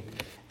away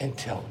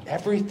until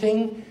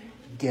everything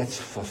gets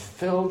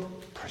fulfilled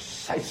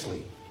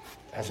precisely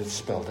as it's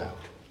spelled out.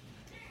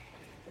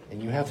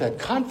 And you have that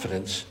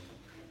confidence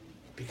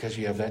because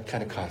you have that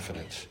kind of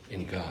confidence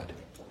in God.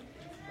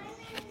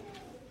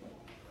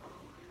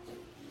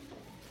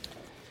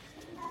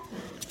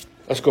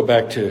 Let's go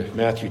back to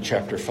Matthew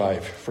chapter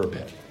 5 for a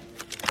bit.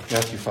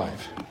 Matthew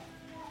 5.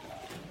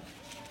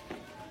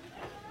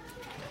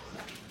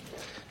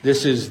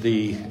 This is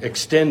the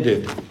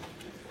extended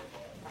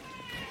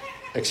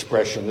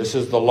expression. This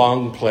is the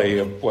long play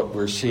of what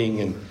we're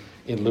seeing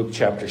in Luke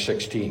chapter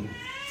 16.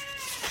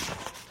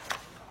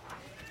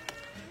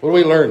 What do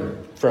we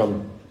learn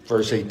from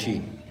verse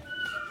 18?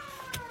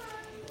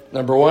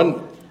 Number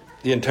one,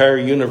 the entire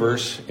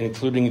universe,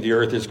 including the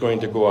earth, is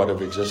going to go out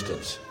of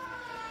existence.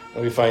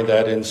 And we find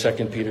that in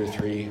 2 Peter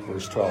 3,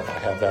 verse 12. I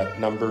have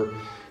that number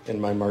in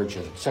my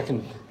margin.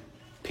 2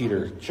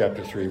 Peter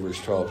chapter 3, verse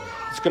 12.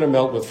 It's going to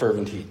melt with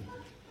fervent heat.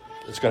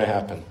 It's going to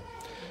happen.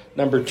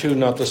 Number two,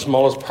 not the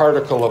smallest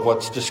particle of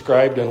what's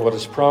described and what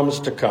is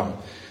promised to come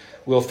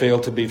will fail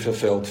to be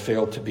fulfilled,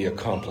 fail to be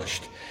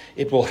accomplished.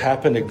 It will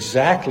happen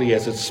exactly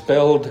as it's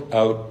spelled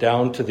out,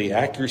 down to the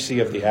accuracy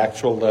of the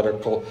actual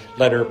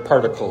letter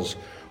particles,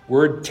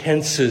 word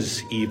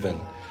tenses even.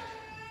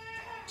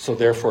 So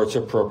therefore, it's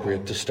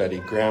appropriate to study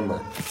grammar.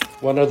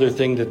 One other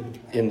thing that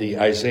in the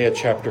Isaiah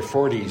chapter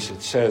 40s,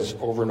 it says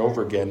over and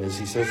over again, is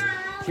he says,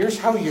 here's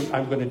how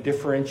I'm going to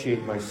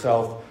differentiate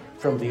myself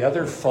from the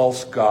other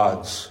false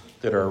gods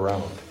that are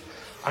around.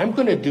 I'm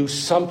going to do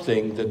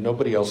something that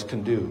nobody else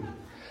can do.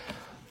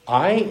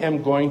 I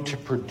am going to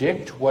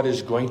predict what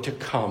is going to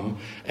come,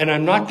 and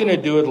I'm not going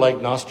to do it like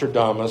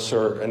Nostradamus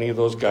or any of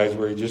those guys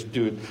where you just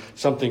do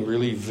something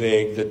really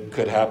vague that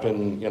could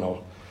happen,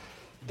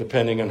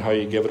 depending on how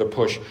you give it a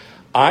push.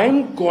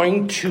 I'm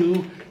going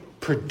to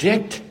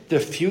predict the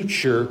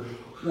future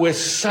with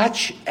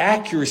such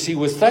accuracy,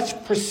 with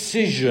such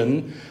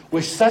precision,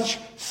 with such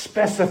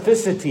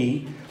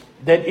specificity,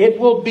 that it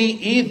will be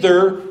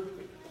either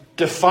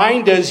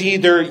defined as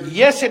either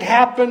yes, it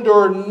happened,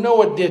 or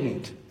no, it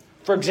didn't.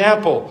 For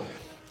example,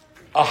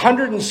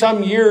 100 and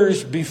some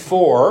years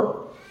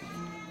before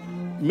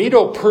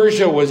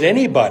Medo-Persia was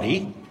any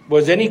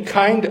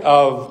kind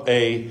of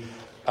a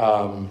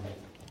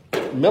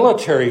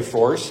military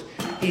force,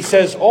 he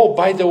says, oh,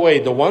 by the way,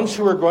 the ones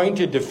who are going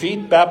to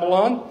defeat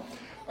Babylon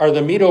are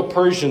the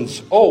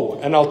Medo-Persians. Oh,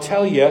 and I'll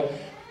tell you,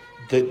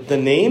 the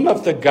name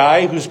of the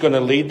guy who's going to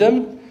lead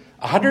them,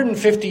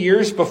 150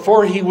 years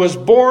before he was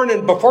born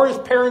and before his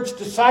parents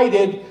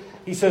decided,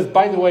 he says,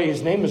 by the way,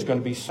 his name is going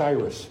to be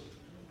Cyrus.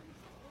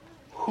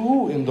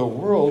 Who in the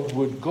world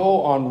would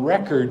go on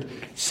record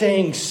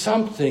saying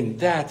something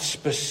that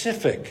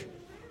specific?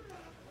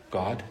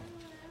 God.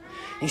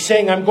 He's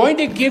saying, I'm going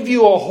to give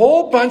you a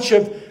whole bunch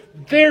of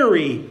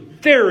very,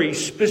 very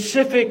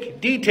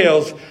specific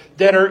details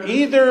that are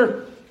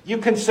either, you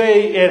can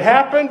say it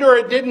happened or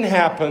it didn't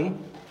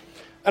happen.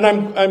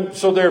 And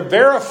so they're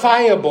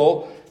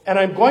verifiable. And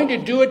I'm going to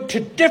do it to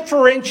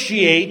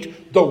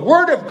differentiate the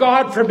Word of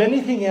God from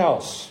anything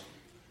else.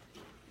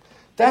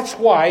 That's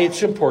why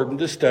it's important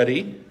to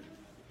study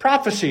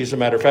prophecy, as a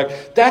matter of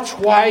fact. That's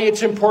why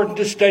it's important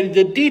to study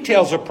the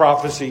details of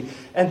prophecy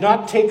and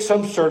not take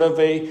some sort of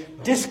a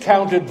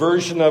discounted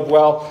version of,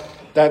 well,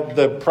 that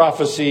the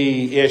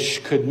prophecy-ish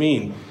could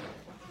mean.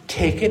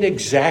 Take it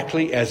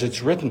exactly as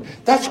it's written.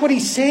 That's what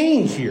he's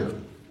saying here.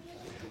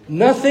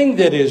 Nothing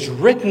that is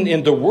written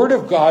in the Word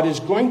of God is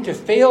going to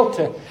fail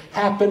to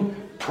happen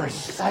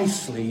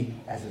precisely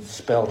as it's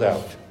spelled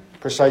out.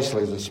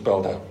 Precisely as it's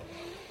spelled out.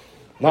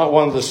 Not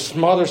one of the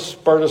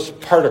smallest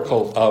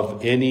particle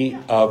of any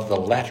of the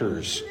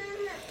letters.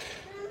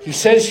 He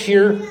says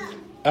here,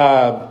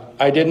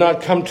 I did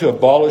not come to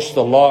abolish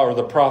the law or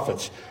the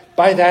prophets.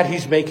 By that,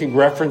 he's making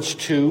reference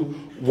to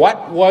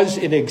what was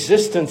in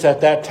existence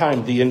at that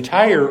time, the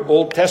entire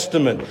Old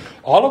Testament.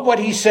 All of what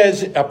he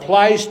says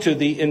applies to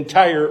the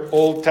entire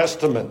Old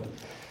Testament.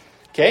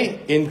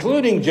 Okay,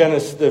 including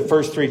Genesis, the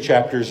first 3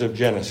 chapters of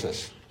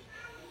Genesis.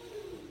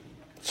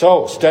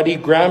 So, study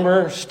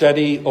grammar,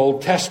 study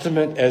Old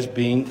Testament as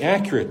being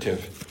accurate.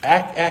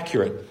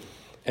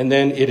 And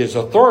then it is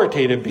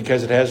authoritative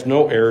because it has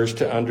no errors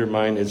to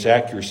undermine its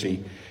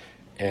accuracy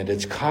and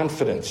its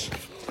confidence.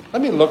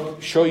 Let me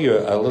show you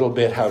a little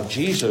bit how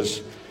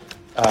Jesus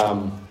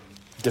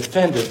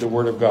defended the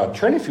Word of God.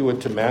 Turn, if you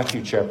would, to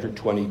Matthew chapter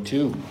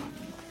 22.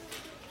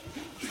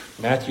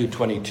 Matthew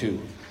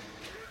 22.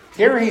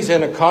 Here he's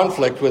in a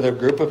conflict with a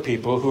group of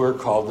people who are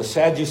called the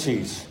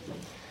Sadducees.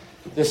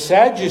 The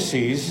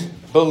Sadducees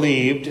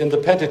believed in the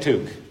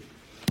Pentateuch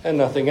and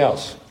nothing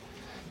else.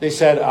 They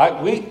said,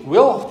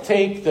 we'll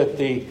take that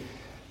the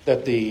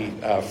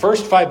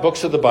first 5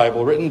 books of the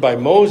Bible written by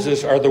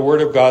Moses are the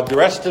Word of God. The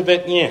rest of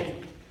it, yeah.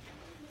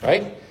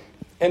 Right?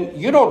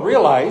 And you don't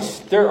realize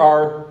there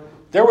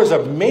was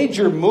a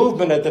major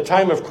movement at the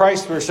time of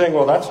Christ who were saying,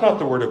 well, that's not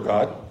the Word of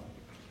God.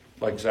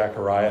 Like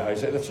Zechariah,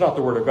 Isaiah, that's not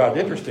the Word of God.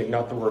 Interesting,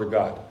 not the Word of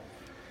God.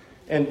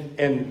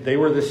 And they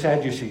were the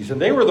Sadducees.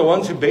 And they were the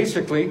ones who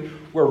basically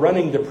were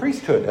running the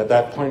priesthood at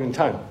that point in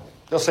time.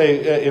 They'll say,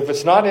 if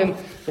it's not in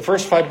the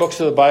first 5 books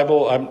of the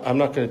Bible, I'm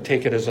not going to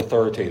take it as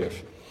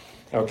authoritative.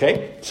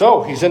 Okay?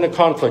 So, he's in a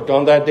conflict.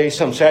 On that day,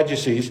 some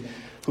Sadducees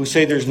who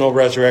say there's no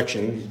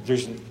resurrection.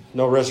 There's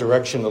no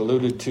resurrection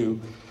alluded to,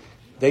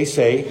 they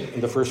say,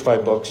 in the first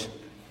 5 books,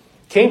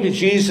 came to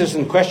Jesus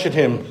and questioned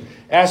him,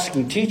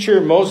 asking, Teacher,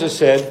 Moses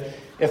said,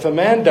 if a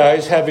man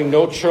dies having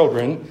no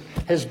children,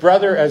 his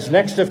brother as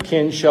next of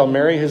kin shall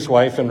marry his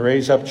wife and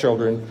raise up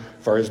children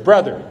for his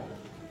brother.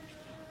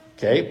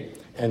 Okay?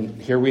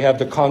 And here we have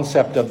the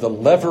concept of the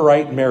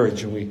Levirate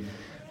marriage. And we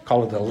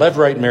call it the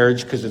Levirate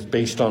marriage because it's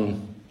based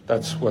on,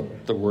 that's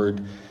what the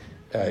word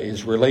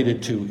is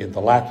related to in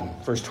the Latin.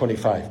 Verse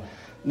 25.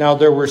 Now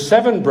there were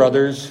 7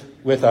 brothers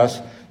with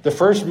us. The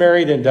first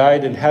married and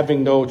died, and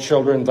having no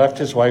children, left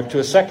his wife to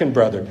a second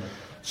brother.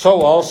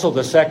 So also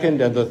the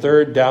second and the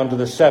third down to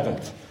the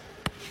 7th.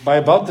 By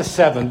about the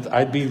 7th,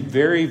 I'd be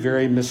very,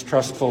 very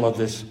mistrustful of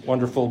this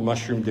wonderful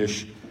mushroom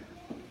dish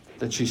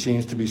that she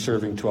seems to be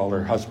serving to all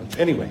her husbands.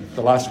 Anyway,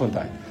 the last one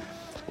died.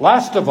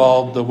 Last of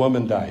all, the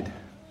woman died.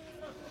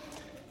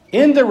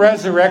 In the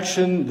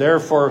resurrection,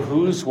 therefore,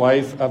 whose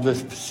wife of the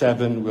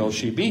 7 will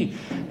she be?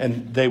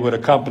 And they would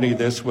accompany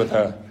this with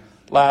a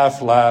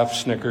laugh, laugh,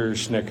 snicker,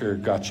 snicker,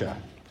 gotcha.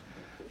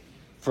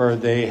 For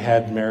they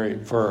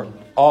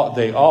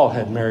all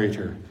had married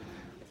her.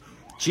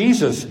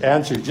 Jesus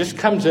answered, just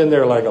comes in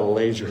there like a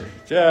laser.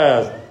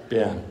 Just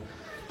bam.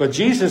 But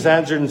Jesus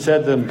answered and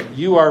said to them,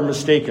 you are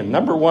mistaken.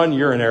 Number 1,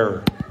 you're in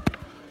error.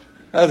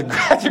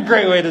 That's a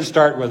great way to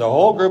start with a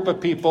whole group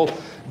of people,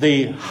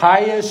 the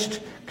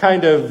highest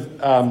kind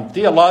of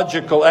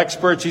theological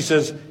experts. He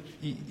says,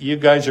 you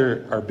guys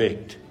are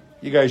baked.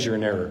 You guys are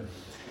in error.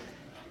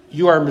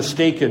 You are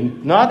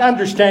mistaken, not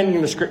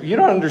understanding the Scripture. You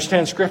don't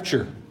understand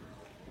Scripture.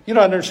 You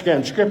don't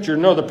understand Scripture,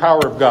 know the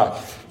power of God.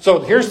 So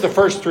here's the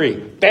first 3.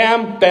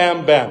 Bam,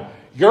 bam, bam.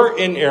 You're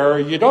in error.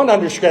 You don't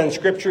understand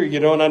Scripture. You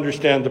don't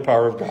understand the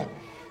power of God.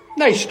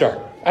 Nice start.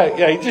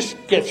 He just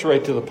gets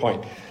right to the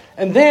point.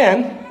 And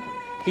then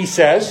he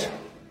says,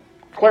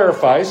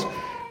 clarifies,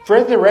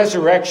 for the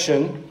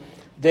resurrection,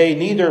 they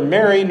neither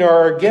marry nor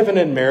are given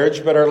in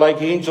marriage, but are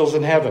like angels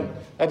in heaven.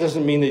 That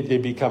doesn't mean that they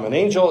become an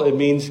angel. It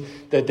means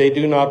that they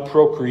do not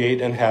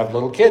procreate and have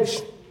little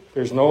kids.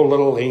 There's no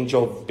little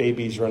angel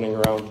babies running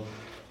around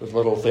with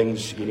little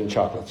things eating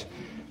chocolates.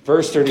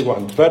 Verse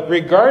 31. But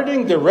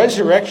regarding the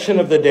resurrection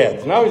of the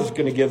dead. Now he's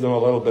going to give them a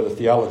little bit of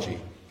theology,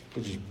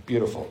 which is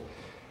beautiful.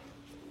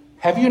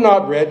 Have you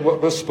not read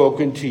what was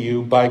spoken to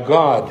you by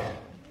God?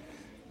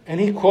 And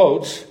he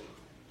quotes,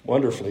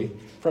 wonderfully,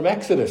 from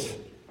Exodus.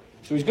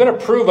 So he's going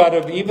to prove out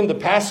of even the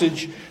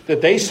passage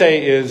that they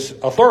say is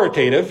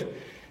authoritative.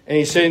 And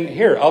he's saying,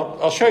 here,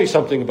 I'll show you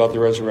something about the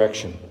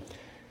resurrection.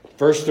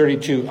 Verse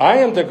 32, I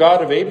am the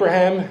God of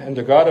Abraham and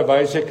the God of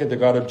Isaac and the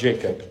God of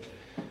Jacob.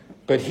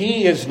 But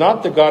he is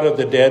not the God of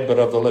the dead, but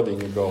of the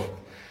living. You go,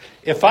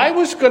 if I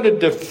was going to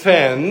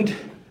defend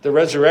the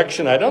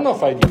resurrection, I don't know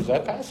if I'd use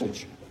that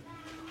passage.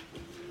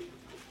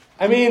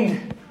 I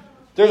mean,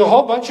 there's a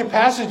whole bunch of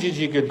passages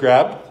you could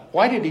grab.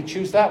 Why did he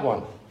choose that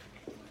one?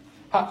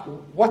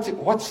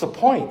 What's the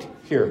point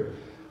here?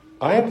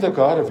 I am the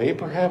God of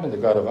Abraham and the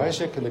God of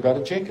Isaac and the God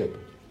of Jacob.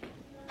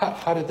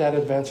 How did that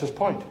advance his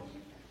point?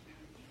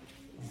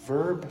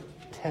 Verb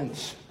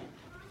tense.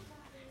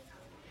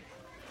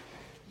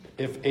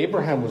 If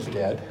Abraham was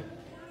dead,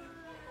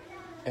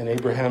 and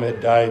Abraham had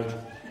died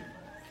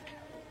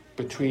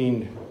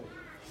between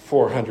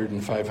 400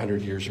 and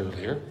 500 years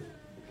earlier,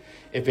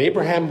 if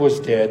Abraham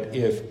was dead,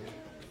 if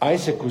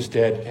Isaac was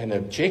dead, and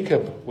if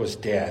Jacob was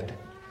dead,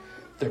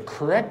 the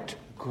correct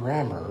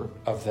grammar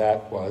of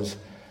that was,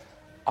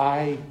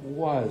 I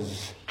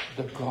was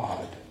the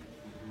God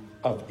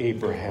of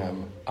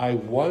Abraham. I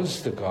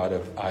was the God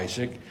of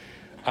Isaac.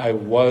 I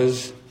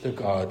was the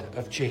God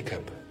of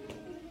Jacob.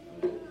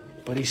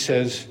 But he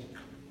says,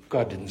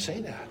 God didn't say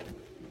that.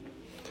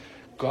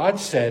 God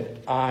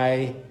said,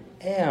 I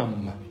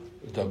am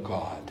the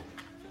God.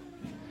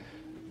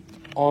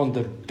 On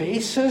the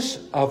basis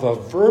of a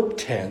verb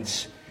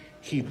tense,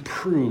 he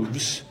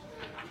proves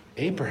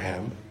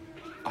Abraham,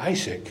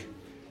 Isaac,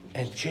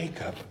 and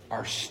Jacob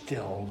are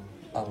still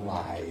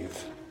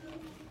alive.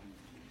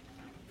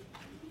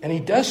 And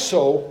he does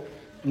so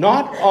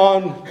not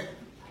on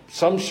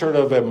some sort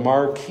of a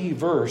marquee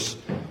verse,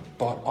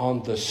 but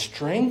on the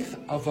strength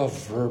of a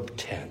verb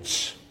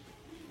tense.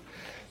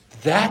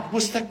 That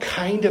was the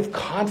kind of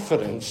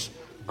confidence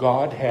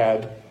God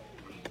had,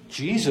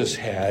 Jesus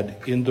had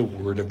in the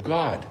Word of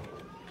God.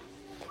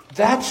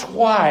 That's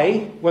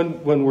why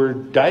when we're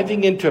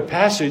diving into a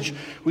passage,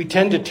 we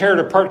tend to tear it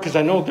apart, because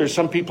I know there's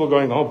some people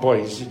going, oh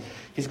boy,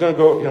 he's going to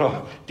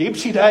go, deep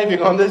sea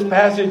diving on this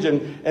passage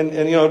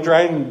and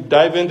try and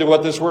dive into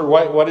what this word,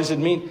 what does it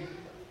mean?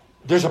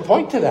 There's a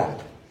point to that.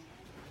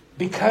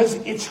 Because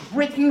it's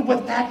written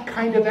with that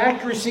kind of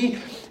accuracy.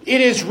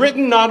 It is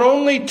written not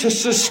only to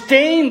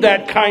sustain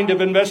that kind of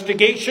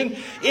investigation,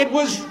 it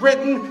was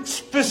written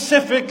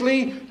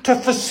specifically to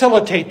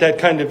facilitate that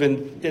kind of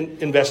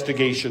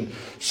investigation.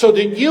 So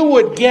that you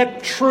would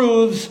get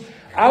truths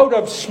out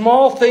of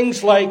small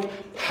things like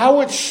how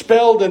it's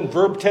spelled in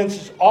verb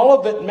tenses. All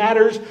of it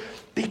matters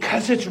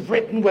because it's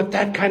written with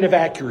that kind of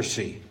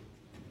accuracy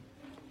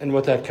and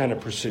with that kind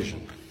of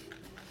precision.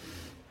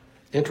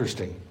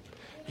 Interesting.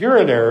 You're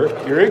in error.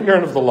 You're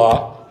ignorant of the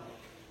law.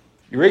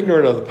 You're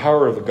ignorant of the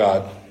power of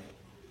God.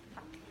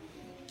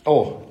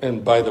 Oh,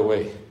 and by the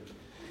way,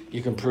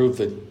 you can prove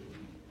that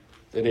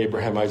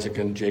Abraham, Isaac,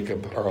 and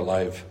Jacob are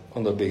alive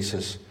on the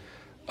basis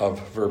of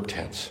verb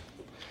tense.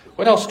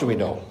 What else do we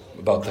know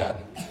about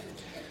that?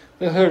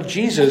 Well, here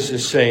Jesus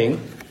is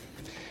saying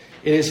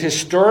it is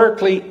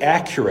historically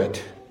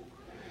accurate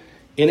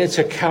in its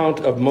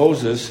account of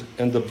Moses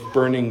and the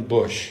burning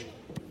bush.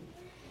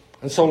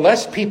 And so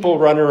lest people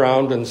run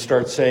around and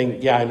start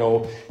saying, yeah, I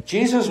know,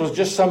 Jesus was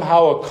just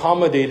somehow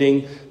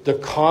accommodating the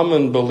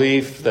common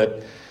belief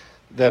that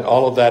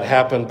all of that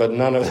happened, but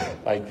none of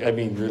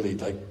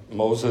it,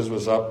 Moses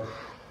was up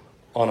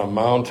on a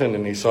mountain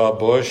and he saw a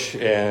bush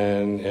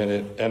and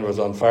it was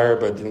on fire,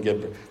 but didn't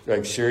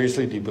get,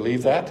 seriously, do you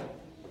believe that?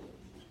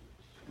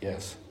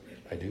 Yes,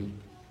 I do.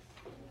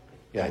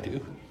 Yeah, I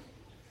do.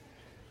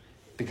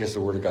 Because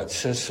the Word of God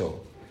says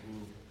so.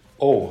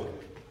 Oh,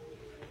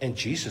 and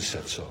Jesus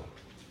said so.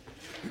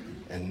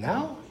 And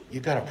now you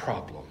got a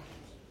problem.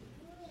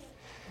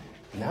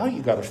 Now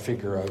you got to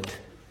figure out,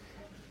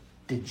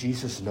 did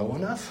Jesus know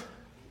enough?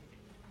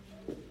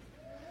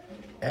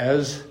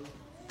 As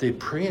the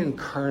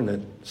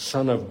pre-incarnate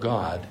Son of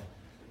God,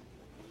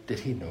 did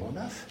he know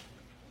enough?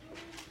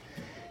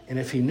 And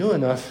if he knew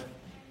enough,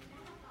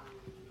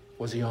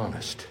 was he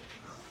honest?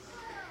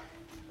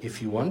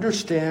 If you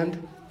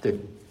understand that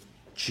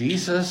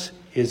Jesus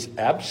is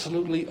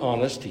absolutely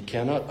honest, he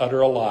cannot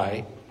utter a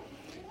lie,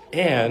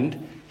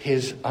 and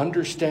his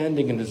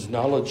understanding and his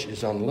knowledge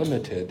is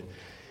unlimited,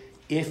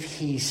 if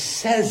he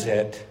says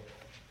it,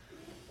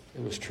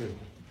 it was true.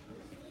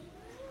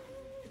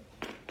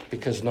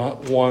 Because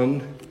not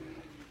one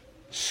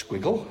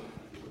squiggle,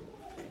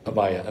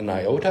 an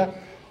iota,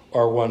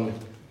 or one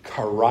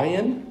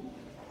karayan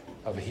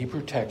of a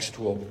Hebrew text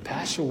will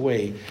pass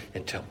away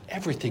until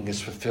everything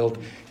is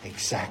fulfilled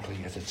exactly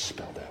as it's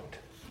spelled out.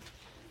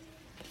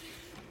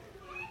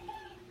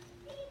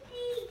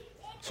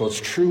 So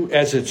it's true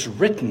as it's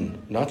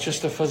written, not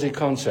just a fuzzy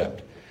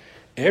concept.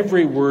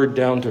 Every word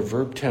down to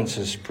verb tense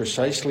is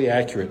precisely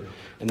accurate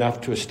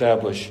enough to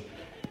establish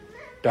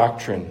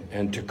doctrine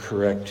and to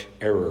correct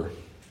error.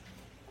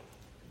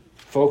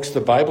 Folks, the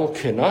Bible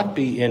cannot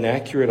be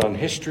inaccurate on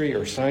history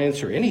or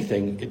science or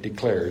anything it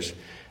declares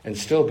and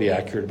still be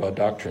accurate about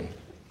doctrine.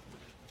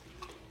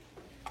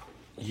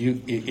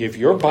 If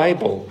your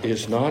Bible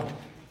is not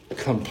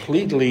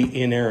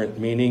completely inerrant,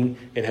 meaning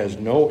it has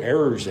no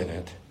errors in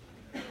it,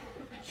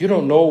 you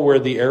don't know where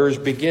the errors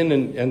begin,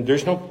 and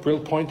there's no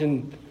real point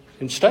in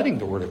in studying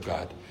the Word of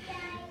God.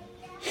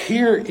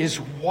 Here is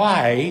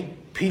why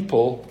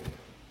people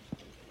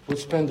would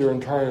spend their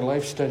entire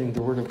life studying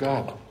the Word of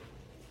God.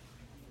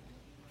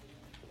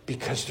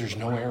 Because there's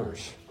no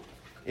errors.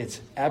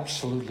 It's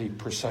absolutely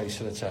precise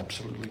and it's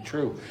absolutely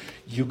true.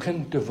 You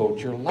can devote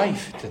your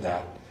life to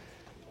that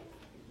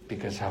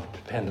because how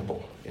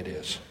dependable it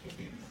is.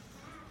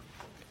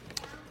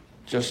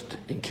 Just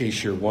in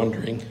case you're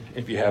wondering,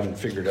 if you haven't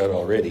figured out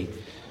already,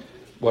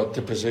 what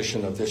the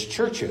position of this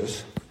church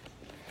is,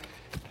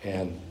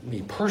 and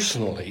me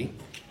personally,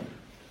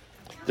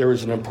 there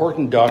was an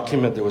important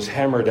document that was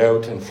hammered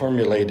out and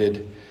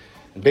formulated.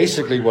 And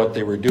basically what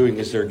they were doing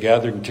is they're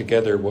gathering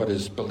together what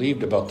is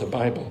believed about the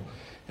Bible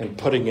and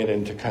putting it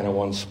into kind of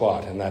one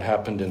spot. And that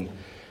happened in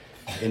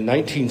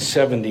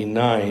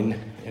 1979,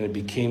 and it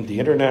became the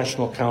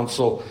International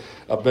Council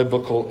of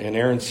Biblical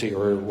Inerrancy,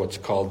 or what's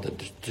called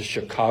the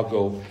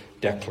Chicago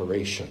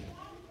Declaration.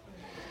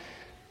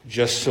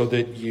 Just so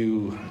that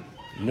you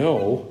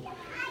know,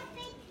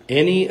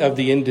 any of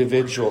the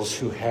individuals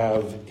who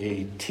have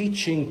a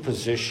teaching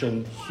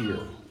position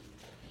here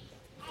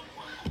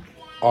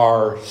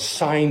are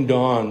signed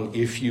on,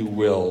 if you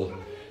will,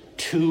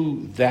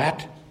 to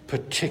that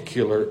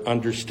particular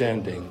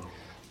understanding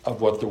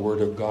of what the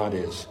Word of God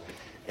is.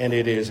 And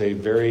it is a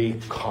very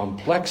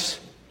complex,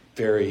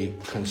 very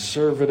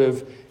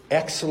conservative,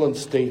 excellent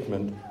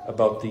statement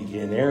about the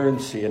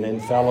inerrancy and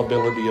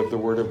infallibility of the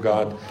Word of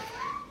God.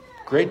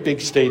 Great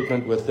big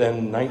statement with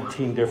then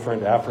 19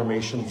 different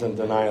affirmations and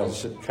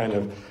denials. It kind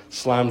of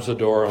slams the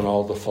door on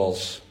all the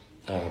false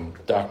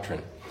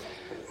doctrine.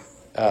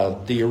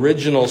 The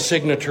original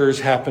signatures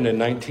happened in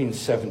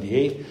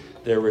 1978.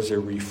 There was a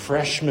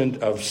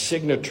refreshment of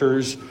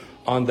signatures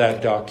on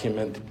that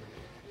document.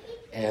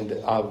 And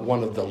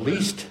one of the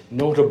least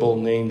notable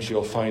names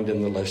you'll find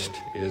in the list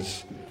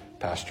is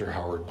Pastor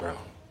Howard Brown.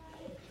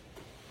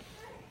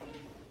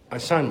 I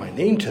signed my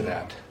name to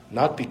that,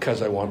 not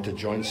because I want to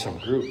join some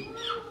group,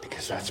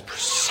 because that's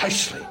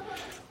precisely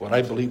what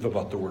I believe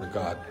about the Word of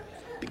God.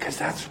 Because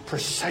that's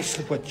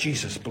precisely what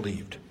Jesus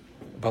believed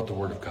about the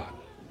Word of God.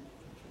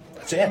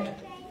 That's it.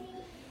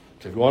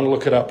 So if you want to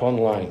look it up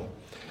online,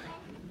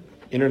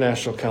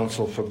 International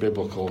Council for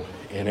Biblical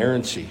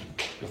Inerrancy,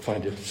 you'll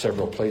find it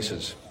several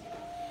places.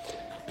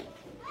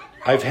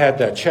 I've had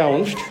that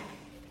challenged.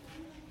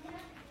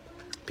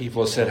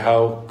 People have said,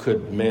 how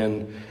could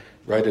men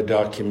write a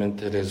document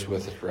that is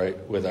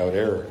without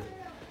error?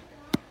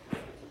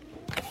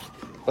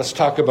 Let's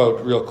talk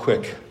about, real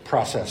quick,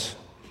 process.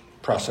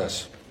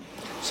 2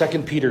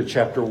 Peter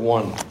chapter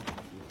 1.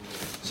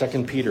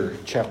 2 Peter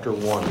chapter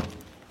 1.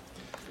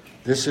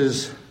 This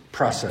is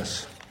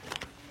process.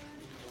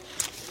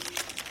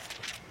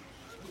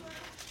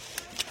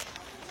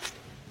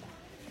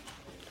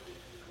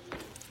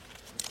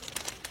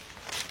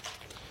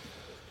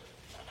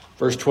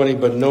 Verse 20,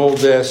 but know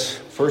this,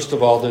 first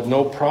of all, that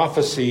no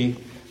prophecy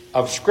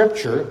of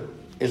Scripture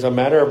is a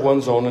matter of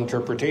one's own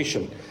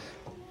interpretation.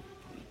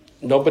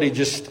 Nobody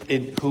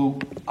who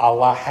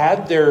Allah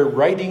had their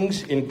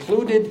writings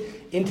included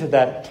into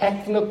that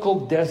technical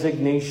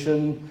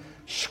designation,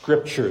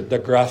 Scripture, the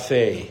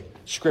graphe,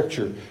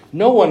 Scripture.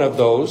 No one of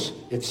those,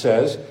 it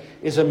says,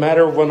 is a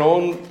matter of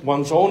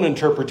one's own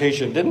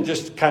interpretation. Didn't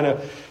just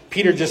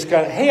Peter just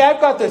hey,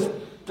 I've got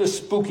this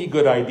spooky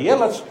good idea.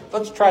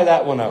 Let's try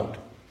that one out.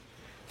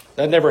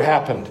 That never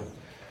happened.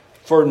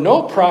 For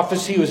no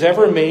prophecy was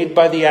ever made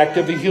by the act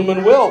of a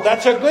human will.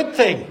 That's a good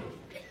thing.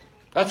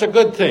 That's a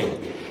good thing.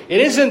 It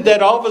isn't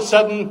that all of a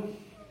sudden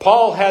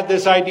Paul had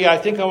this idea, I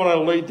think I want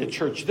to lead the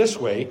church this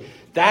way.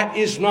 That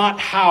is not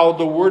how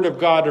the Word of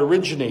God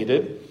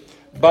originated.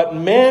 But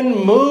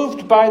men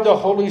moved by the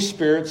Holy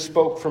Spirit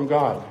spoke from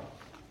God.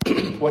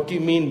 What do you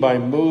mean by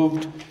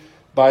moved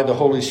by the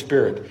Holy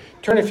Spirit?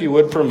 Turn, if you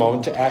would, for a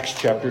moment to Acts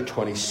chapter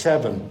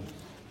 27.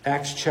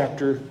 Acts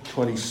chapter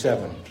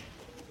 27.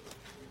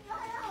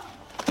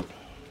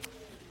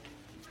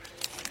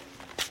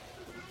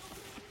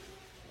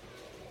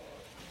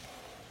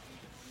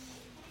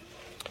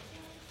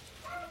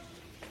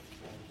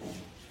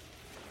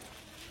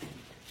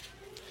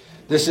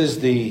 This is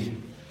the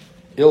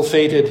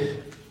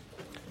ill-fated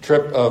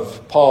trip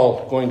of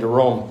Paul going to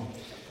Rome.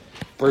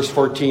 Verse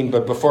 14,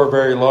 but before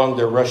very long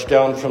there rushed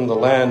down from the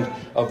land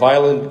a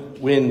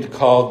violent wind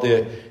called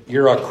the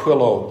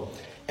Iraquilo.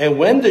 And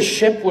when the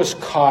ship was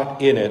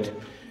caught in it,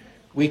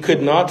 we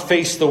could not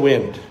face the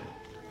wind.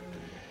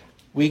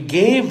 We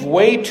gave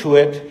way to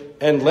it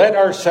and let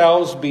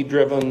ourselves be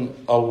driven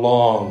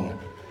along.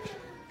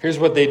 Here's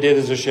what they did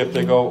as a ship.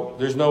 They go,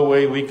 there's no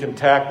way we can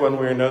tack one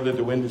way or another.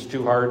 The wind is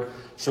too hard.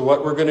 So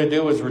what we're going to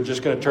do is we're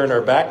just going to turn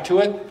our back to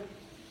it.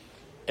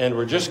 And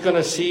we're just going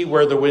to see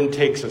where the wind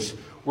takes us.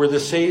 Were the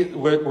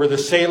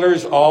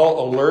sailors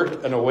all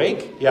alert and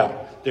awake?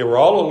 Yeah, they were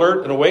all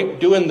alert and awake,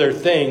 doing their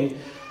thing.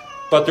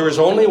 But there was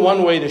only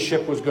one way the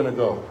ship was going to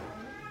go.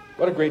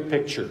 What a great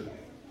picture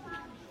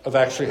of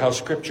actually how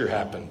Scripture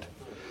happened.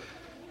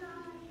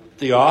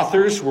 The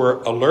authors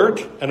were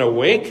alert and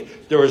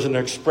awake. There was an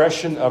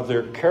expression of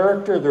their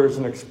character. There was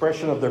an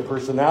expression of their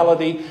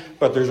personality.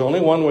 But there's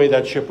only one way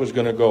that ship was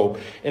going to go.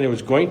 And it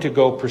was going to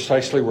go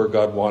precisely where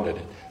God wanted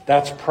it.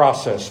 That's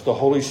process. The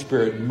Holy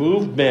Spirit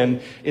moved men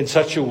in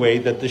such a way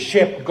that the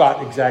ship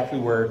got exactly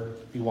where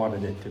He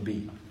wanted it to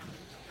be.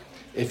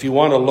 If you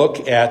want to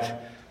look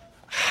at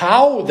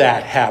how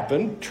that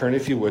happened, turn,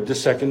 if you would, to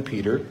 2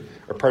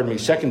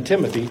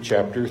 Timothy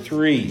chapter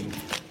 3.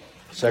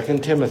 2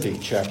 Timothy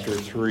chapter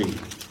 3.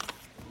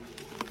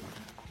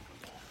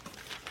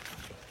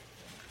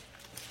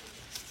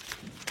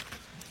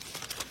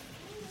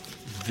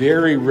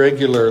 Very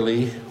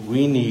regularly,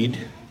 we need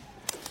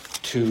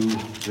to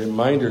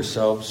remind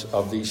ourselves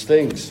of these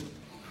things.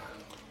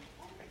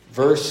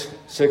 Verse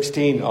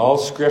 16, all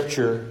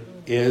Scripture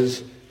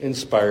is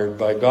inspired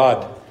by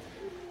God.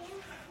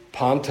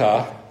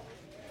 Panta,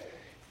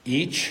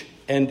 each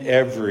and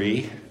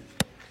every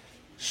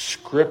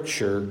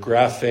Scripture,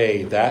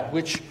 graphe, that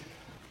which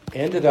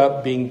ended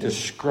up being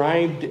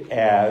described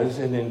as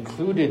and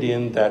included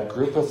in that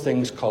group of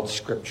things called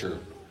Scripture.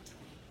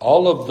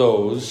 All of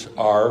those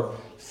are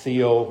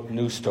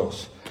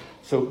theopneustos.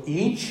 So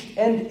each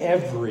and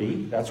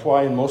every, that's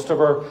why in most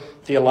of our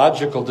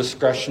theological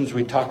discussions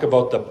we talk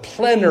about the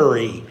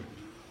plenary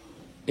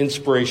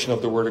inspiration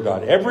of the Word of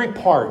God. Every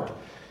part,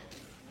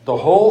 the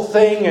whole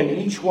thing and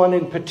each one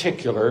in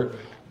particular,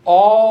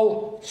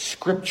 all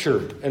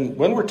Scripture. And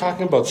when we're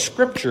talking about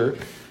Scripture,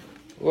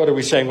 what are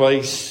we saying? Well,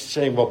 he's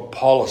saying, well,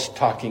 Paul is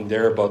talking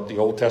there about the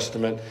Old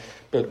Testament,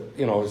 but,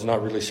 he's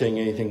not really saying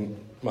anything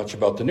much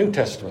about the New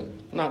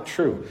Testament. Not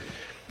true.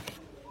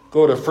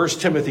 Go to 1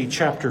 Timothy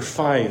chapter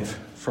 5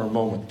 for a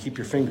moment. Keep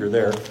your finger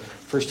there.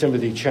 1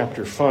 Timothy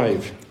chapter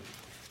 5.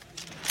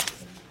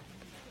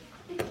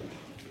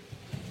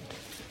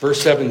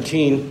 Verse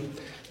 17,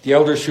 the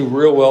elders who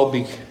rule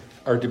well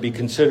are to be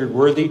considered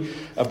worthy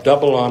of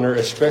double honor,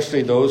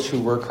 especially those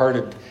who work hard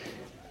at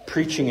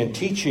preaching and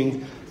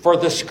teaching. For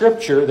the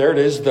Scripture, there it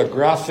is, the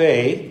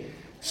graphe,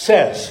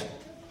 says.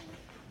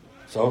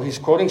 So he's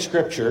quoting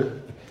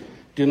Scripture.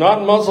 Do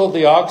not muzzle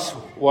the ox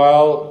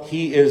while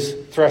he is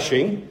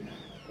threshing.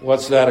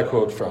 What's that a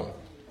quote from?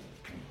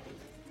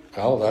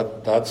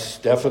 Well, that's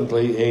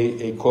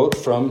definitely a quote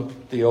from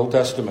the Old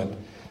Testament.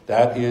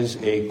 That is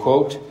a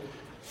quote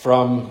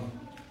from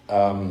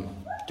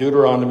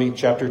Deuteronomy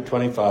chapter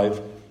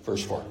 25,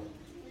 verse 4.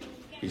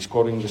 He's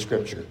quoting the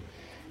Scripture.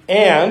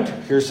 And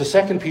here's the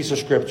second piece of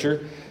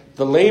Scripture.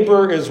 The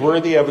laborer is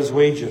worthy of his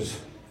wages.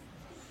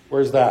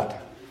 Where's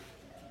that?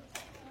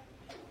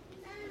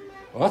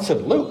 Well, that's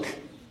in Luke.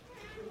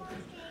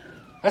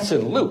 That's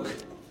in Luke.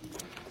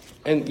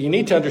 And you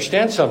need to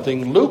understand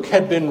something. Luke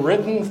had been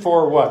written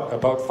for what?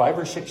 About 5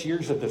 or 6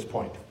 years at this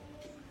point.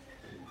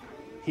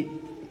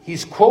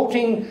 He's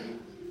quoting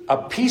a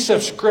piece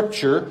of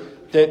Scripture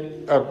that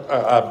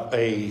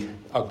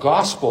a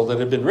gospel that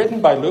had been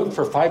written by Luke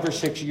for 5 or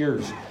 6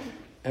 years.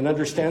 And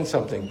understand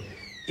something.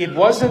 It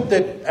wasn't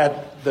that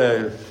at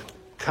the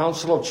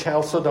Council of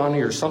Chalcedony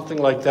or something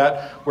like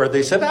that, where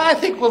they said, I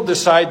think we'll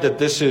decide that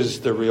this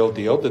is the real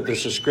deal, that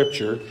this is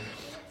Scripture.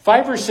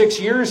 5 or 6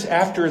 years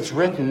after it's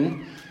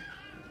written,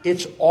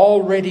 it's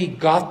already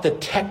got the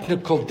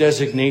technical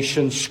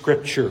designation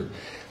Scripture.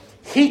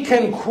 He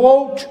can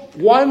quote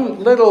one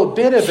little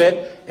bit of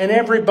it and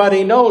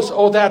everybody knows,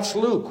 oh, that's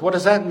Luke. What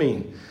does that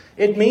mean?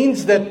 It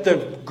means that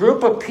the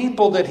group of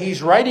people that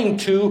he's writing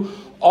to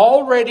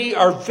already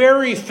are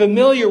very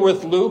familiar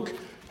with Luke,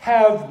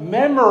 have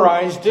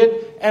memorized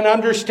it, and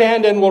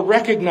understand and will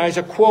recognize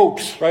a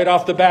quote right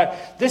off the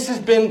bat. This has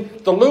been,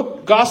 the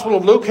Gospel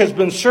of Luke has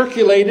been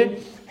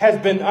circulated,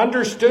 has been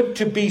understood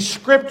to be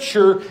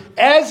Scripture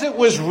as it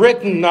was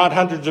written not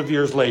hundreds of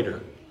years later.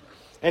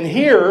 And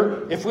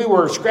here, if we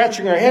were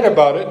scratching our head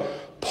about it,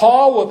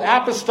 Paul with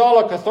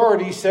apostolic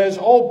authority says,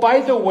 oh,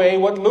 by the way,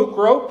 what Luke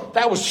wrote,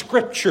 that was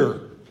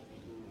Scripture.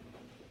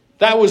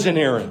 That was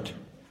inerrant.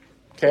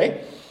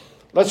 Okay?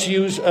 Let's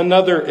use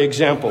another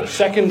example.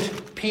 2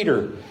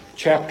 Peter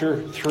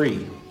chapter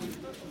 3.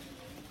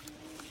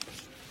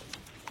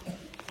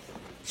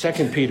 2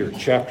 Peter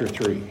chapter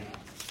 3.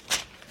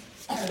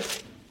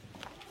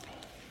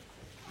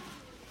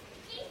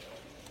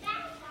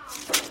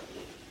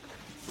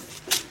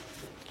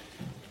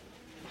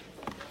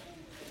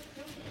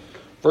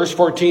 Verse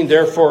 14,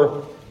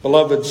 therefore,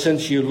 beloved,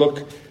 since you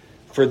look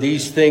for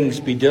these things,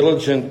 be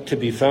diligent to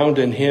be found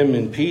in him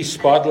in peace,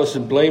 spotless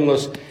and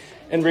blameless,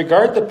 and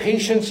regard the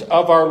patience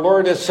of our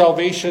Lord as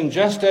salvation,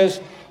 just as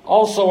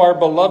also our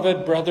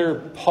beloved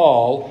brother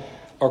Paul,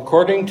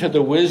 according to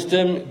the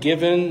wisdom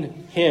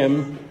given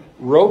him,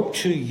 wrote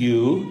to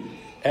you,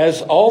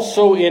 as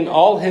also in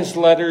all his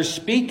letters,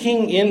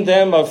 speaking in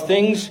them of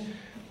things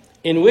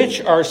in which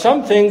are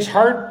some things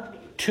hard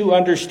to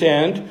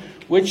understand,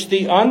 which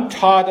the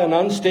untaught and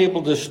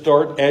unstable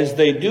distort, as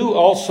they do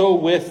also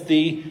with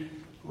the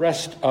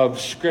rest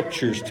of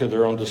Scriptures to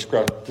their own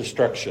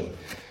destruction.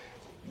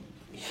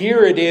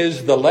 Here it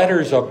is, the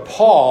letters of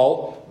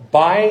Paul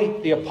by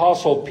the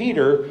Apostle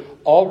Peter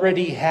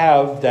already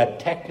have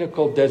that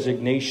technical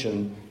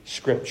designation,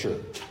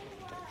 Scripture.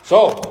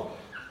 So,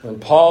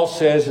 when Paul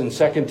says in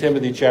 2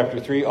 Timothy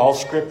chapter 3, all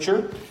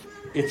Scripture,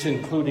 it's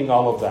including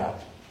all of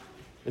that.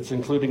 It's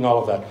including all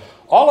of that.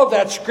 All of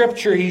that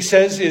Scripture, he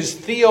says, is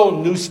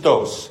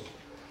theopneustos.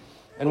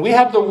 And we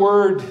have the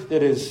word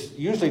that is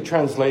usually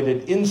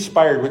translated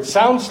inspired, which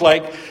sounds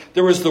like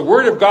there was the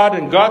Word of God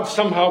and God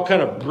somehow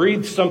kind of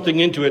breathed something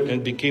into it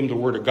and it became the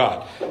Word of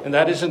God. And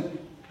that isn't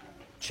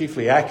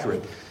chiefly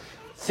accurate.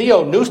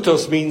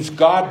 Theopneustos means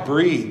God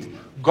breathed.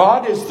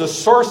 God is the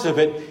source of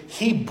it.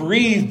 He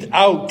breathed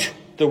out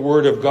the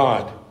Word of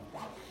God.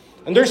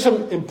 And there's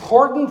some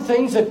important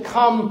things that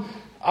come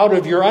out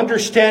of your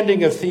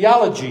understanding of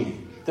theology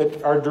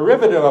that are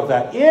derivative of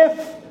that.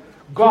 If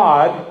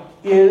God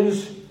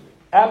is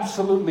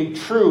absolutely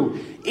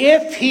true,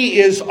 if he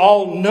is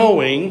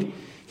all-knowing,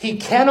 he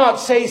cannot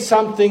say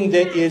something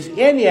that is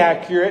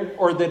inaccurate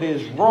or that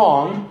is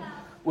wrong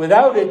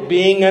without it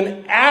being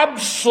an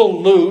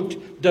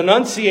absolute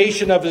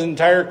denunciation of his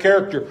entire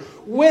character.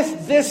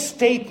 With this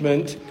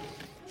statement,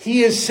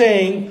 he is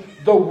saying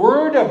the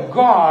Word of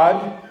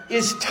God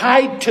is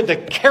tied to the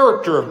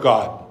character of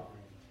God.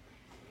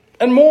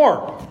 And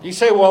more. You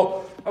say,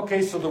 well,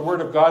 okay, so the Word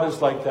of God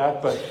is like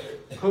that, but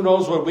who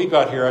knows what we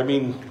got here? I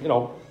mean,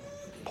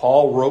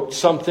 Paul wrote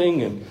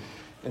something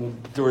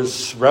and there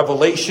was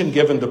revelation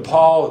given to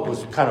Paul. It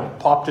was kind of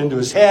popped into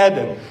his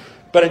head,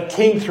 but it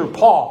came through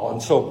Paul.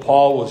 And so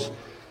Paul was,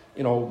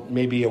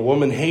 maybe a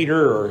woman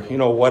hater or,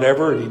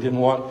 whatever. He didn't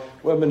want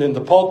women in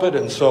the pulpit.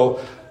 And so,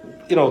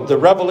 the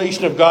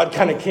revelation of God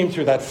kind of came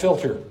through that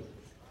filter,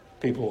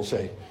 people will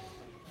say.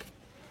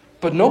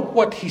 But note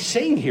what he's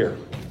saying here.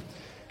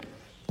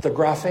 The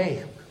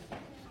graphe.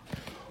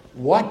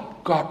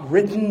 What got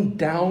written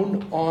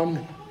down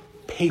on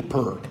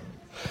paper.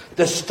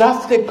 The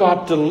stuff that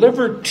got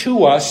delivered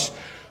to us,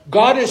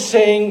 God is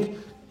saying,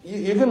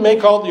 you can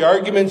make all the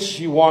arguments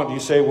you want. You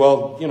say,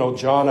 well,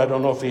 John, I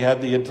don't know if he had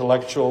the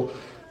intellectual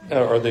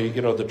or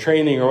the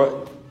training or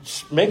what.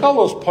 Make all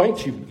those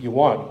points you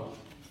want.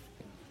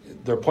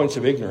 They're points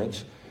of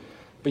ignorance.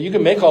 But you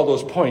can make all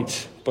those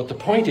points. But the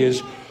point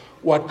is,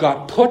 what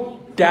got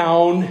put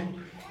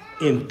down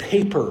in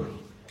paper,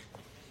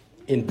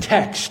 in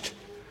text,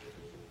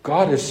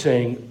 God is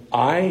saying,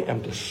 I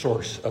am the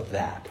source of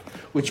that.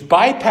 Which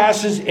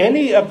bypasses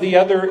any of the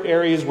other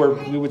areas where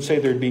we would say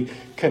there'd be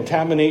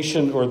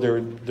contamination or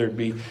there'd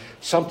be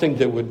something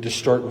that would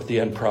distort with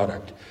the end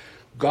product.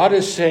 God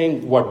is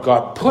saying what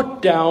got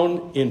put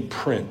down in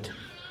print,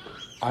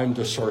 I'm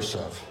the source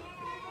of.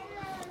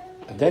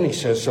 And then he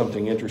says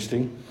something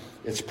interesting.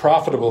 It's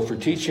profitable for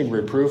teaching,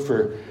 reproof,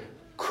 for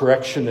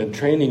correction and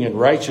training in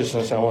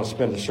righteousness. I want to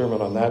spend a sermon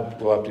on that.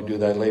 We'll have to do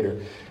that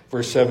later.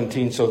 Verse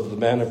 17, so that the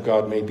man of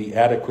God may be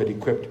adequate,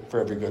 equipped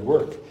for every good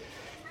work.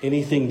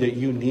 Anything that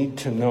you need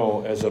to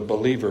know as a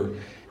believer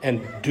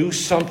and do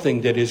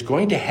something that is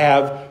going to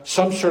have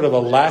some sort of a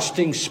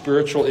lasting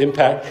spiritual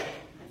impact,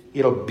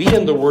 it'll be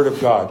in the Word of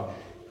God.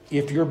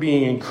 If you're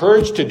being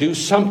encouraged to do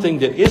something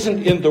that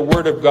isn't in the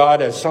Word of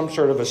God as some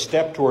sort of a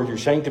step toward your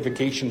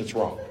sanctification, it's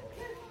wrong.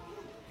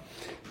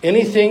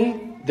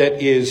 Anything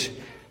that is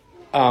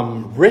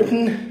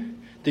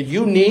written that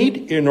you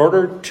need in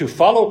order to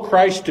follow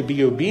Christ, to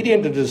be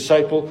obedient to the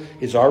disciple,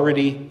 is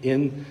already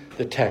in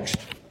the text.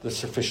 The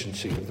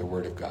sufficiency of the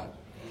Word of God.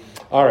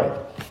 All right.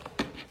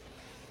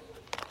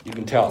 You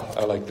can tell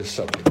I like this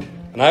subject.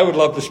 And I would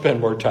love to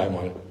spend more time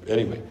on it.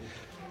 Anyway,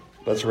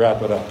 let's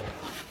wrap it up.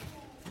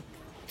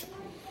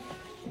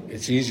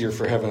 It's easier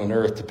for heaven and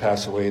earth to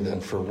pass away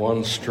than for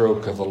one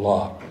stroke of the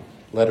law,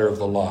 letter of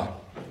the law,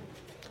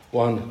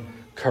 one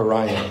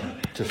karayan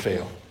to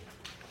fail.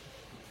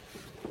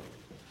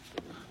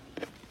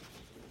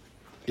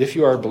 If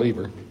you are a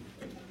believer,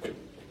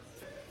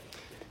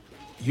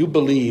 you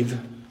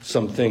believe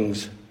some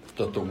things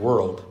that the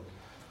world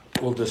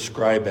will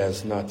describe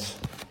as nuts.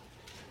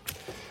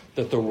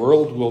 That the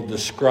world will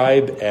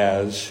describe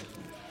as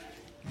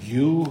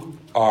you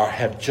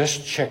have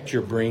just checked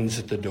your brains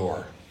at the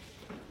door.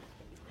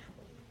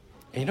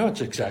 And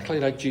it's exactly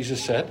like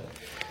Jesus said.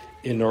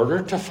 In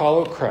order to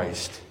follow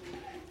Christ,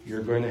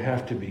 you're going to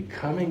have to be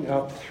coming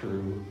up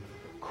through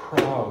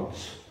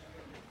crowds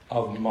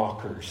of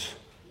mockers.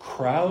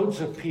 Crowds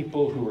of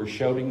people who are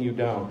shouting you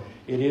down.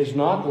 It is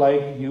not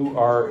like you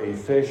are a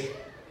fish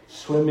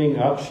swimming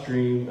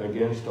upstream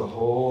against a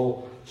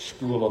whole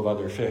school of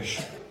other fish.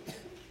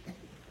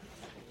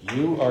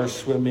 You are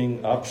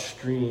swimming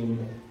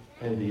upstream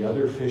and the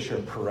other fish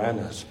are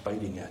piranhas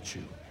biting at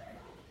you.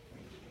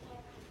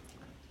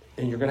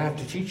 And you're going to have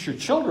to teach your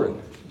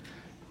children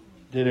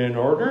that in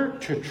order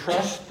to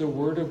trust the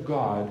Word of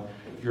God,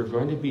 you're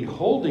going to be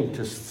holding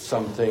to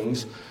some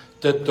things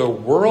that the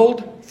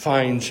world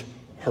finds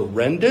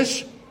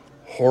horrendous,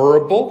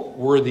 horrible,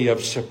 worthy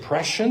of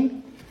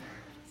suppression,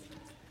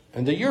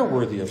 and that you're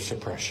worthy of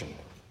suppression.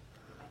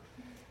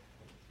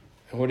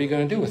 And what are you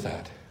going to do with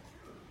that?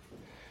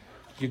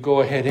 You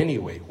go ahead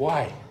anyway.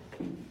 Why?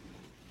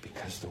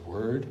 Because the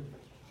Word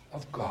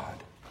of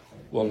God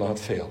will not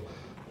fail.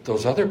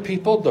 Those other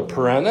people, the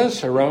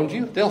piranhas around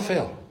you, they'll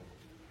fail.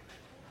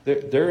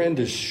 Their end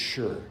is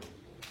sure.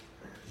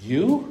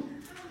 You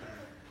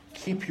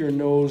Keep your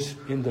nose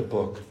in the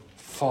book,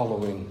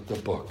 following the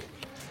book.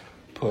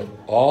 Put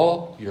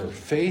all your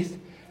faith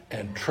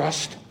and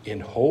trust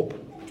and hope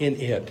in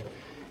it,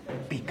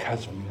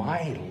 because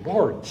my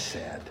Lord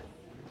said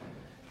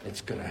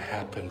it's going to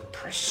happen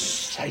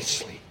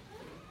precisely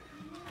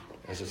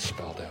as it's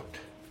spelled out.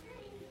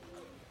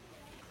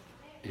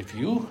 If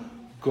you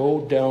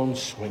go down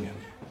swinging,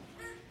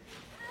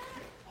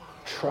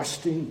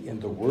 trusting in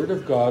the Word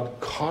of God,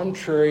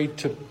 contrary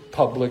to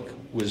public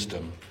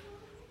wisdom,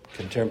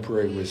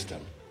 contemporary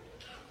wisdom,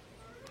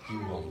 you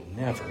will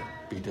never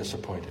be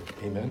disappointed.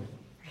 Amen?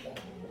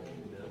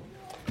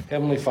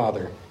 Heavenly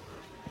Father,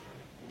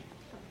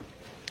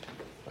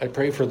 I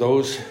pray for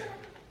those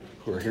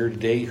who are here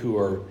today who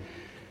are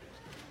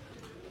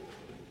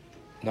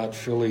not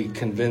fully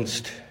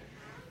convinced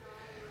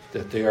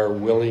that they are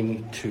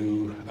willing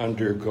to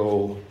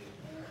undergo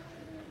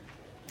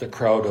the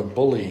crowd of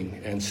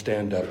bullying and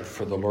stand up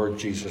for the Lord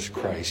Jesus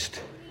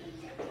Christ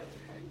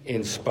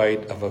in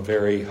spite of a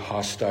very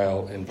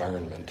hostile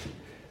environment,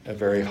 a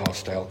very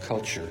hostile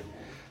culture.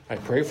 I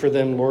pray for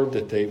them, Lord,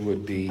 that they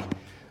would be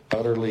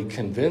utterly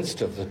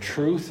convinced of the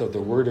truth of the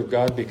Word of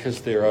God,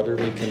 because they are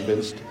utterly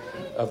convinced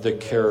of the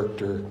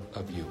character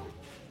of you.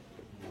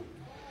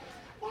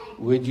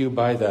 Would you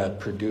by that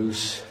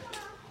produce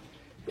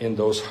in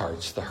those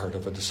hearts the heart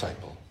of a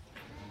disciple,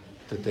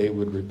 that they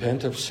would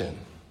repent of sin,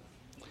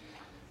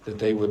 that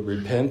they would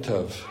repent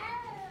of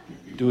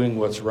doing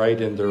what's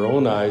right in their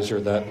own eyes or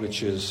that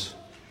which is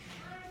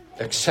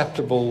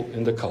acceptable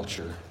in the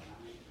culture,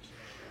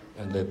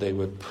 and that they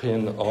would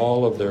pin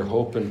all of their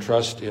hope and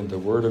trust in the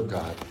Word of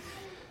God,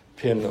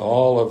 pin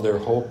all of their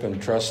hope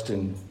and trust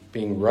in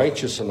being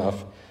righteous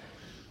enough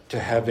to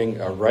having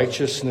a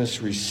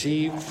righteousness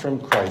received from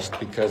Christ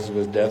because of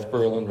his death,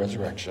 burial, and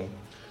resurrection.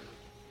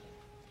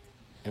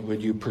 And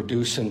would you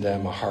produce in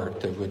them a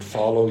heart that would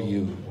follow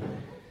you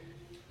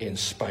in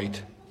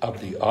spite of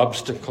the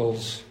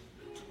obstacles,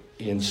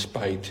 in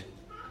spite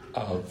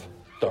of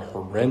the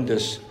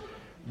horrendous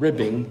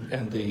ribbing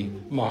and the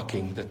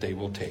mocking that they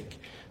will take.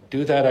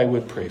 Do that, I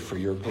would pray, for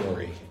your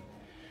glory.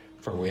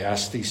 For we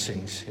ask these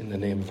things in the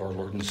name of our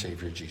Lord and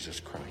Savior, Jesus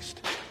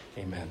Christ.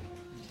 Amen.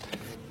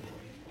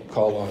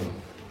 Call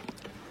on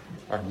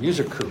our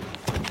music crew.